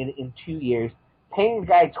 $108 million in 2 years. Paying a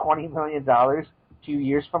guy $20 million 2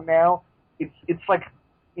 years from now, it's like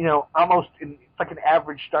almost it's like an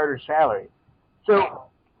average starter salary. So,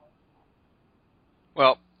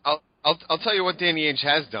 well, I'll tell you what Danny Ainge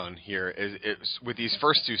has done here is with these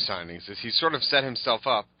first 2 signings is he's sort of set himself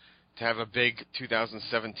up to have a big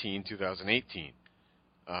 2017-2018.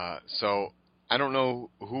 So I don't know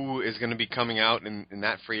who is going to be coming out in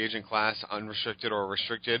that free agent class, unrestricted or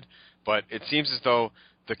restricted, but it seems as though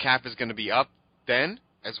the cap is going to be up then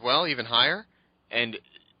as well, even higher, and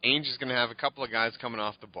Ainge is going to have a couple of guys coming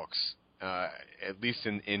off the books, at least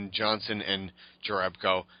in Johnson and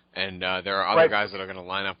Jerebko, and there are other guys that are going to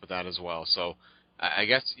line up with that as well. So I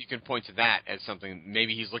guess you can point to that as something.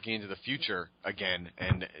 Maybe he's looking into the future again.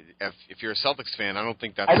 And if you're a Celtics fan, I don't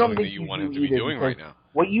think that's something that you want him to be doing right now.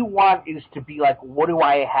 What you want is to be like, what do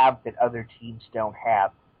I have that other teams don't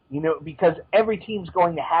have? Because every team's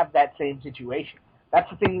going to have that same situation. That's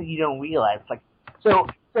the thing that you don't realize. So.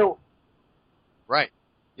 Right.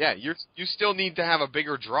 Yeah, you still need to have a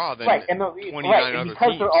bigger draw than 29 other and because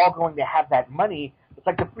teams. They're all going to have that money, it's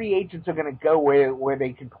like the free agents are going to go where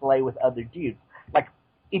they can play with other dudes. Like,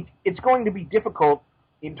 it's going to be difficult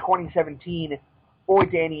in 2017 for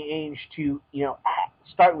Danny Ainge to,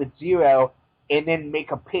 start with 0 and then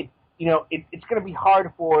make a pitch. It's going to be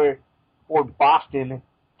hard for Boston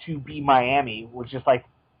to be Miami, which is like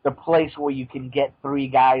the place where you can get 3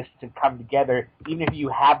 guys to come together, even if you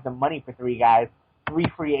have the money for 3 guys, 3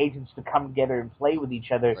 free agents to come together and play with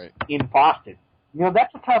each other in Boston.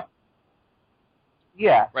 That's a tough.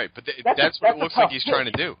 Yeah. Right, but that's what it looks like he's trying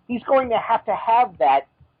to do. He's going to have that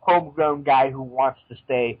homegrown guy who wants to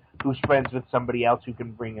stay, who's friends with somebody else who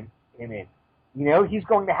can bring him in. He's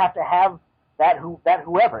going to have that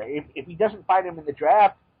whoever. If he doesn't find him in the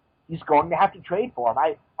draft, he's going to have to trade for him.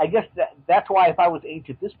 I guess that's why if I was Ainge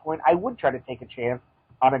at this point, I would try to take a chance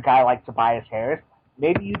on a guy like Tobias Harris.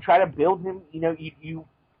 Maybe you try to build him. You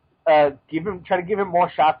try to give him more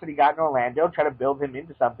shots than he got in Orlando. Try to build him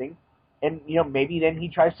into something, and maybe then he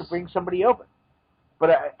tries to bring somebody over.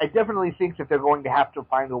 But I definitely think that they're going to have to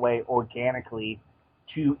find a way organically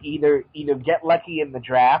to either get lucky in the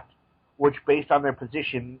draft, which based on their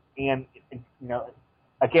position and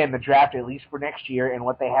again the draft at least for next year and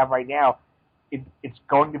what they have right now, it's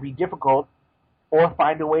going to be difficult, or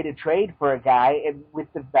find a way to trade for a guy, and with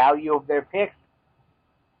the value of their picks,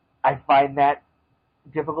 I find that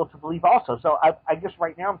difficult to believe also. So I guess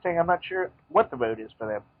right now I'm saying I'm not sure what the road is for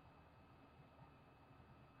them.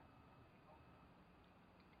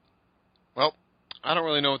 Well, I don't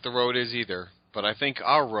really know what the road is either, but I think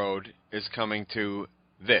our road is coming to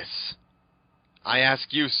this. I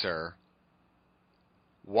ask you, sir,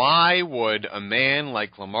 why would a man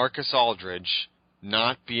like LaMarcus Aldridge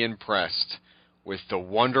not be impressed with the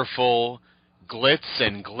wonderful glitz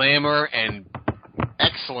and glamour and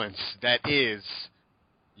excellence that is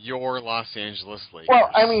your Los Angeles Lakers? Well,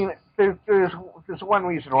 I mean, there's one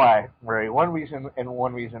reason why, Murray. One reason and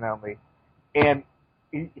one reason only. And,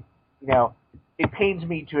 it pains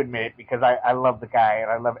me to admit it because I love the guy and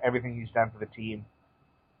I love everything he's done for the team.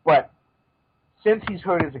 But since he's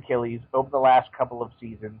hurt his Achilles over the last couple of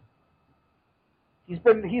seasons, he's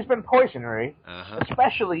been poisonary,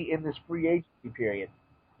 especially in this free agency period.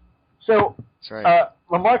 So, that's right.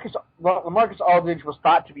 LaMarcus Aldridge was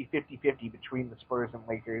thought to be 50-50 between the Spurs and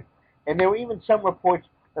Lakers, and there were even some reports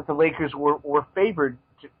that the Lakers were favored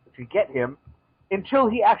to get him until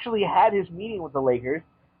he actually had his meeting with the Lakers,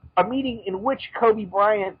 a meeting in which Kobe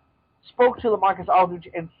Bryant spoke to LaMarcus Aldridge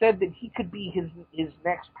and said that he could be his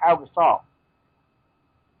next Pau Gasol.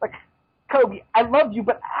 Like, Kobe, I love you,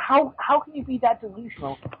 but how can you be that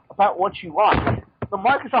delusional about what you want? Like,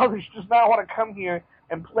 LaMarcus Aldridge does not want to come here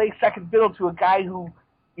and play second fiddle to a guy who,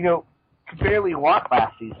 could barely walk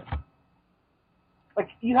last season. Like,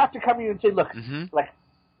 you have to come here and say, look, like,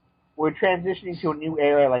 we're transitioning to a new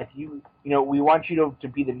era. Like, we want you to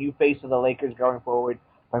be the new face of the Lakers going forward.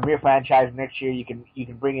 Premier franchise next year. You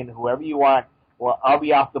can bring in whoever you want. Well, I'll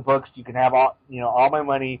be off the books. You can have all my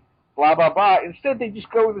money. Blah blah blah. Instead, they just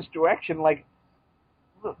go in this direction. Like,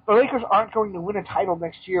 the Lakers aren't going to win a title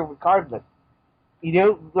next year regardless.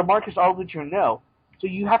 LaMarcus Aldridge or no. So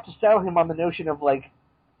you have to sell him on the notion of, like,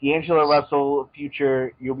 D'Angelo Russell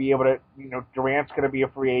future. You'll be able to, Durant's going to be a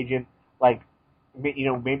free agent. Like,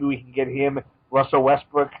 maybe we can get him. Russell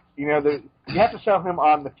Westbrook. You have to sell him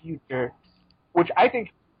on the future, which I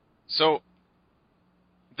think. So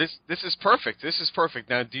this is perfect. This is perfect.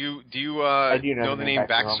 Now, do you know the name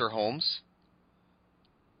Baxter Holmes?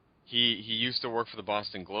 He used to work for the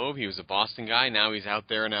Boston Globe. He was a Boston guy. Now he's out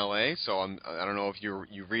there in L.A. So I don't know if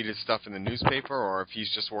you read his stuff in the newspaper or if he's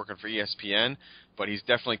just working for ESPN, but he's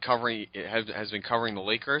definitely has been covering the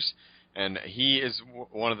Lakers, and he is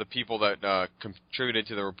one of the people that contributed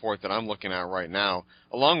to the report that I'm looking at right now,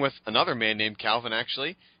 along with another man named Calvin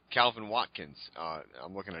Watkins.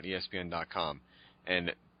 I'm looking at ESPN.com,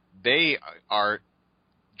 and they are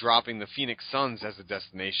dropping the Phoenix Suns as a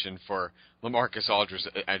destination for LaMarcus Aldridge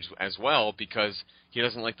as well, because he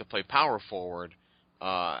doesn't like to play power forward,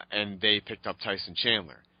 and they picked up Tyson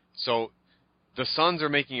Chandler. So the Suns are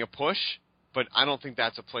making a push, but I don't think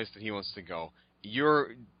that's a place that he wants to go.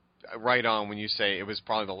 You're right on when you say it was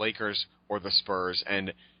probably the Lakers or the Spurs,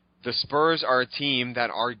 and the Spurs are a team that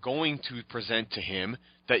are going to present to him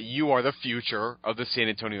that you are the future of the San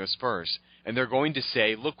Antonio Spurs. And they're going to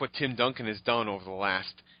say, look what Tim Duncan has done over the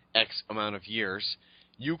last X amount of years.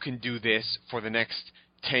 You can do this for the next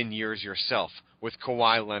 10 years yourself with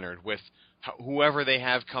Kawhi Leonard, with whoever they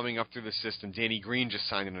have coming up through the system. Danny Green just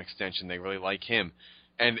signed an extension. They really like him.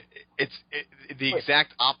 And it's the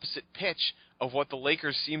exact opposite pitch of what the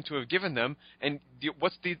Lakers seem to have given them. And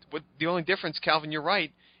the only difference, Calvin, you're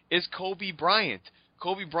right, is Kobe Bryant.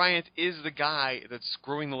 Kobe Bryant is the guy that's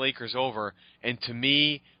screwing the Lakers over, and to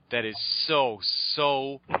me, that is so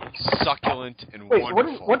succulent and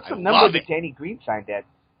wonderful. What's the number that Danny Green signed at?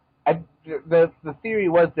 The theory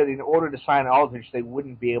was that in order to sign Aldridge, they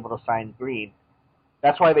wouldn't be able to sign Green.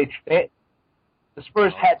 That's why the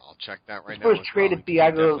Spurs had. I'll check that right now. The Spurs now traded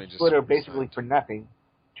Thiago Splitter basically for nothing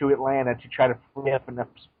to Atlanta to try to free up enough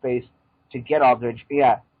space to get Aldridge.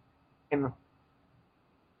 Yeah,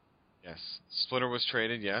 Yes. Splitter was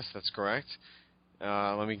traded. Yes, that's correct.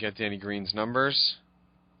 Let me get Danny Green's numbers.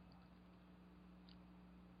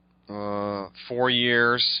 4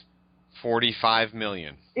 years, $45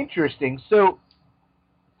 million. Interesting. So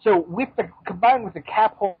with the combined with the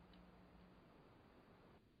cap hold.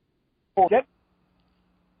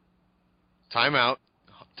 Timeout.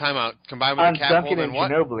 Combined with On the cap Duncan hold and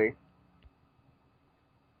what? Ginobili.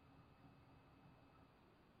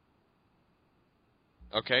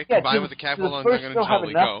 Okay, Yeah, combined with the cap hold on Duncan and still have Ginobili.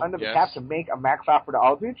 enough under the cap to make a max offer to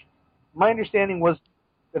Aldridge? My understanding was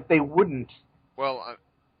that they wouldn't. Well,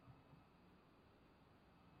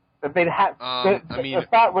 That they'd have. The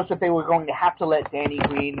thought was that they were going to have to let Danny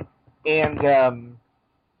Green and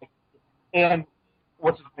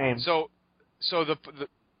what's his name?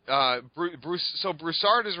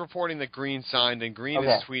 Broussard is reporting that Green signed, and Green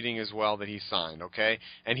is tweeting as well that he signed. Okay,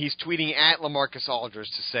 and he's tweeting at LaMarcus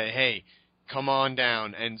Aldridge to say, "Hey, come on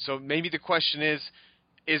down." And so maybe the question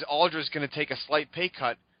is Aldridge going to take a slight pay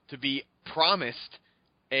cut to be promised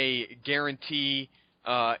a guarantee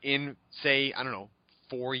in, say, I don't know,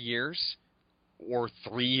 4 years or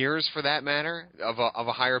 3 years for that matter of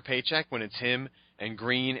a higher paycheck when it's him and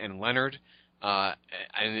Green and Leonard?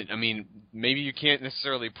 Maybe you can't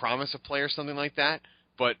necessarily promise a player something like that,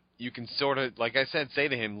 but you can sort of, like I said, say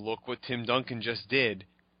to him, look what Tim Duncan just did.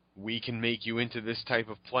 We can make you into this type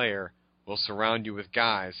of player. We'll surround you with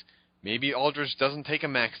guys. Maybe Aldridge doesn't take a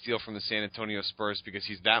max deal from the San Antonio Spurs because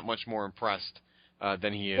he's that much more impressed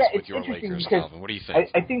than he is with your Lakers, Calvin. What do you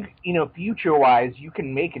think? I think, future-wise, you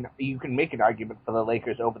can make an argument for the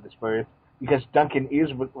Lakers over the Spurs because Duncan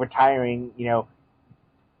is retiring,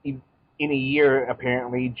 in a year,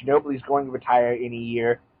 apparently. Ginobili's going to retire in a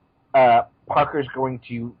year. Parker's going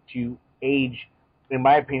to age. In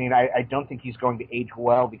my opinion, I don't think he's going to age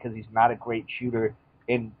well because he's not a great shooter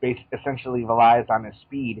and essentially relies on his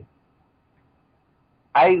speed.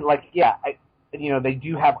 They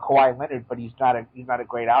do have Kawhi Leonard, but he's not a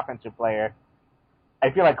great offensive player.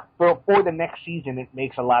 I feel like for the next season, it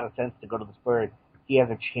makes a lot of sense to go to the Spurs. He has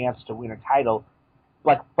a chance to win a title.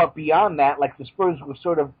 But beyond that, the Spurs will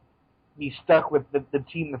sort of be stuck with the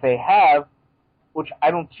team that they have, which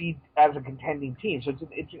I don't see as a contending team. So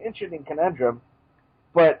it's an interesting conundrum.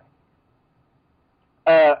 But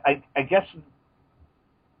I guess,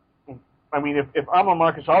 if I'm a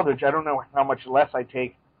Marcus Aldridge, I don't know how much less I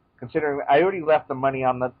take, considering I already left the money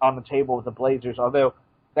on the table with the Blazers, although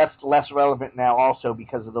that's less relevant now also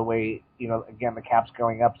because of the way, again, the cap's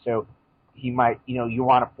going up, so he might, you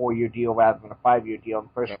want a 4-year deal rather than a 5-year deal in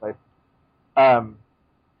the first place.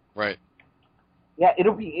 Right. Yeah,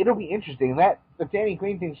 it'll be interesting. The Danny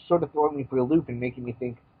Green thing's sort of throwing me for a loop and making me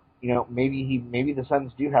think, maybe the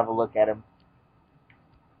Suns do have a look at him.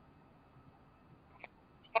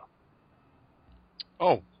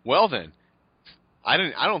 Oh, well then. I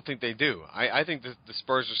don't think they do. I think the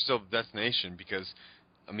Spurs are still the destination because,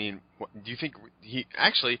 do you think he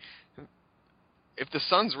actually? If the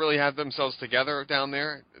Suns really have themselves together down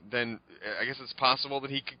there, then I guess it's possible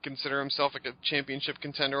that he could consider himself like a championship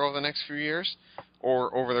contender over the next few years,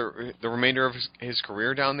 or over the remainder of his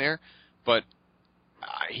career down there. But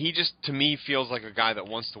he just, to me, feels like a guy that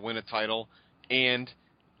wants to win a title and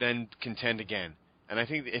then contend again. And I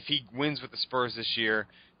think if he wins with the Spurs this year,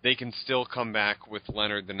 they can still come back with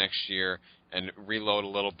Leonard the next year and reload a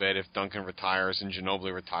little bit if Duncan retires and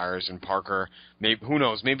Ginobili retires and Parker. Maybe, who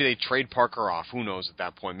knows? Maybe they trade Parker off. Who knows at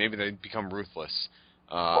that point? Maybe they become ruthless.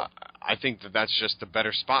 I think that's just a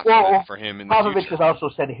better spot for him in the future. Popovich has also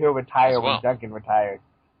said he'll retire when Duncan retires.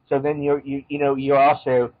 So then you're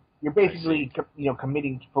basically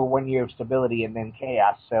committing for 1 year of stability and then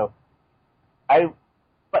chaos. So I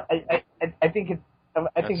think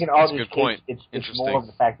in Aldridge's case, it's more of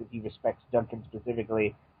the fact that he respects Duncan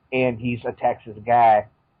specifically, and he's a Texas guy.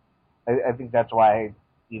 I think that's why,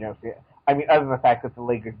 other than the fact that the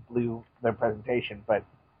Lakers blew their presentation, but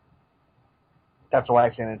that's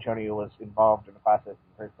why San Antonio was involved in the process in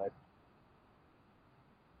the first place.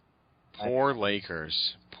 Poor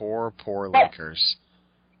Lakers. Poor Lakers.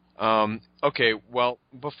 Okay, well,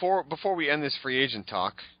 before we end this free agent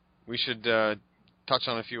talk, we should touch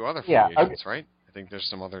on a few other free agents, right? I think there's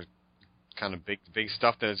some other kind of big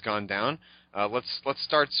stuff that has gone down. Let's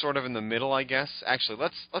start sort of in the middle, I guess. Actually,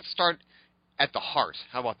 let's start at the heart.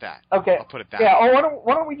 How about that? Okay. I'll put it that way. Yeah.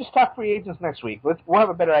 Why don't we just talk free agents next week? We'll have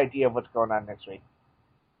a better idea of what's going on next week.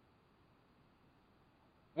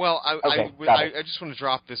 Well, I just want to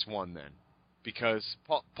drop this one then, because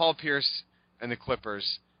Paul Pierce and the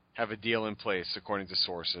Clippers have a deal in place according to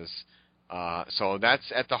sources. So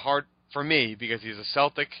that's at the heart for me because he's a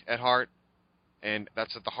Celtic at heart. And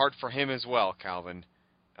that's at the heart for him as well, Calvin.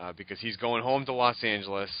 because he's going home to Los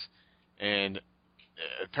Angeles, and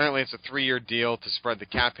apparently it's a 3-year deal to spread the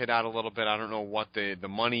cap hit out a little bit. I don't know what the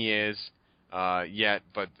money is yet,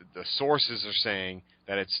 but the sources are saying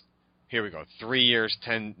that it's, here we go, 3 years,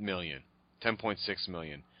 $10.6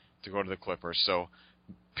 million to go to the Clippers. So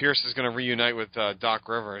Pierce is going to reunite with Doc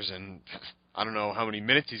Rivers, and I don't know how many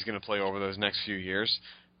minutes he's going to play over those next few years.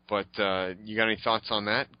 But you got any thoughts on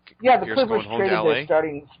that? Yeah, the Pierce Clippers going home to traded LA? their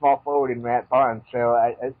starting small forward in Matt Barnes, so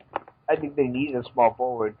I think they need a small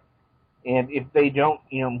forward. And if they don't,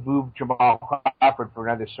 move Jamal Crawford for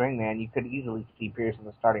another swingman, you could easily see Pierce in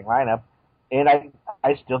the starting lineup. And I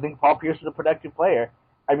still think Paul Pierce is a productive player.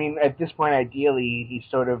 I mean, at this point, ideally, he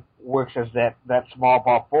sort of works as that small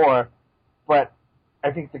ball 4, but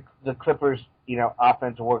I think the Clippers,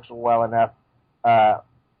 offense works well enough.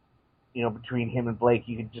 Between him and Blake,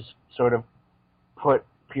 you could just sort of put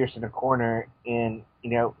Pierce in a corner and,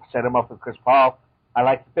 set him up with Chris Paul. I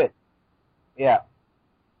like the fit. Yeah.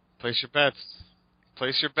 Place your bets.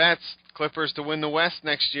 Place your bets. Clippers to win the West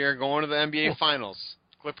next year, going to the NBA Finals.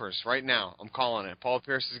 Clippers, right now. I'm calling it. Paul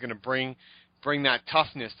Pierce is going to bring that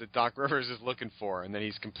toughness that Doc Rivers is looking for and that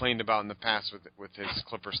he's complained about in the past with his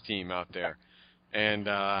Clippers team out there. And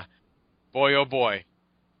boy, oh boy,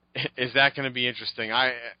 is that going to be interesting.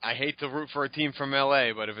 I hate to root for a team from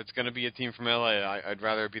L.A., but if it's going to be a team from L.A., I'd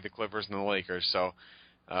rather it be the Clippers than the Lakers. So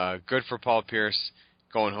good for Paul Pierce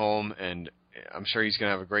going home, and I'm sure he's going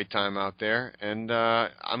to have a great time out there. And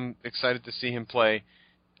I'm excited to see him play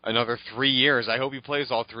another 3 years. I hope he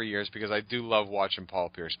plays all 3 years because I do love watching Paul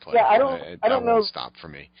Pierce play. Yeah, I don't know. Won't stop for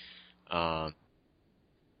me. I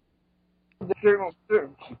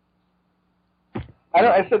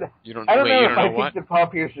don't know if I what? think that Paul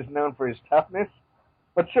Pierce is known for his toughness,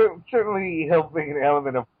 but certainly he'll bring an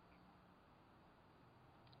element of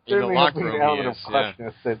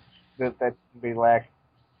toughness that can be lacked.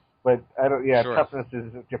 But I don't. Yeah, sure. Toughness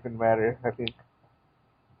is a different matter, I think.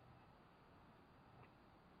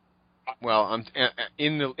 Well,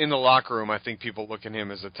 in the locker room, I think people look at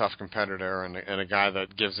him as a tough competitor and a guy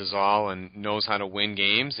that gives his all and knows how to win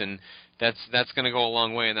games, and that's going to go a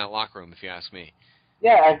long way in that locker room, if you ask me.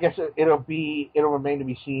 Yeah, I guess it'll remain to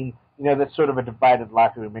be seen. That's sort of a divided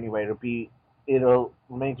locker room anyway. It'll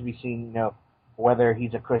remain to be seen. Whether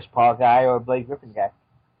he's a Chris Paul guy or a Blake Griffin guy.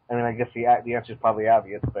 I mean, I guess the answer is probably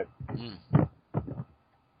obvious, but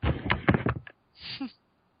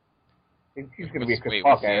he's going to be a Chris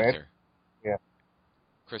Paul guy, right? Yeah.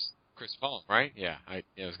 Chris Paul, right? Yeah, I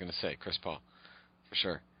was going to say Chris Paul, for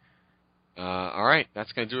sure. All right,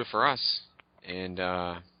 that's going to do it for us. And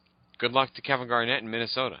good luck to Kevin Garnett in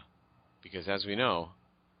Minnesota, because as we know,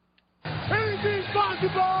 anything's possible.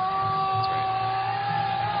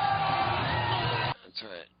 That's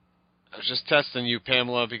right. I was just testing you,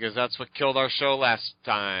 Pamela, because that's what killed our show last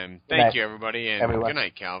time. Thank you, everybody, and good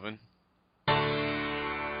night, Calvin. I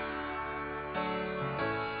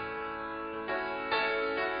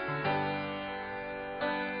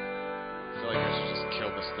feel like I should just kill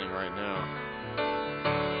this thing right now.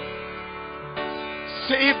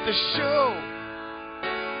 Save the show!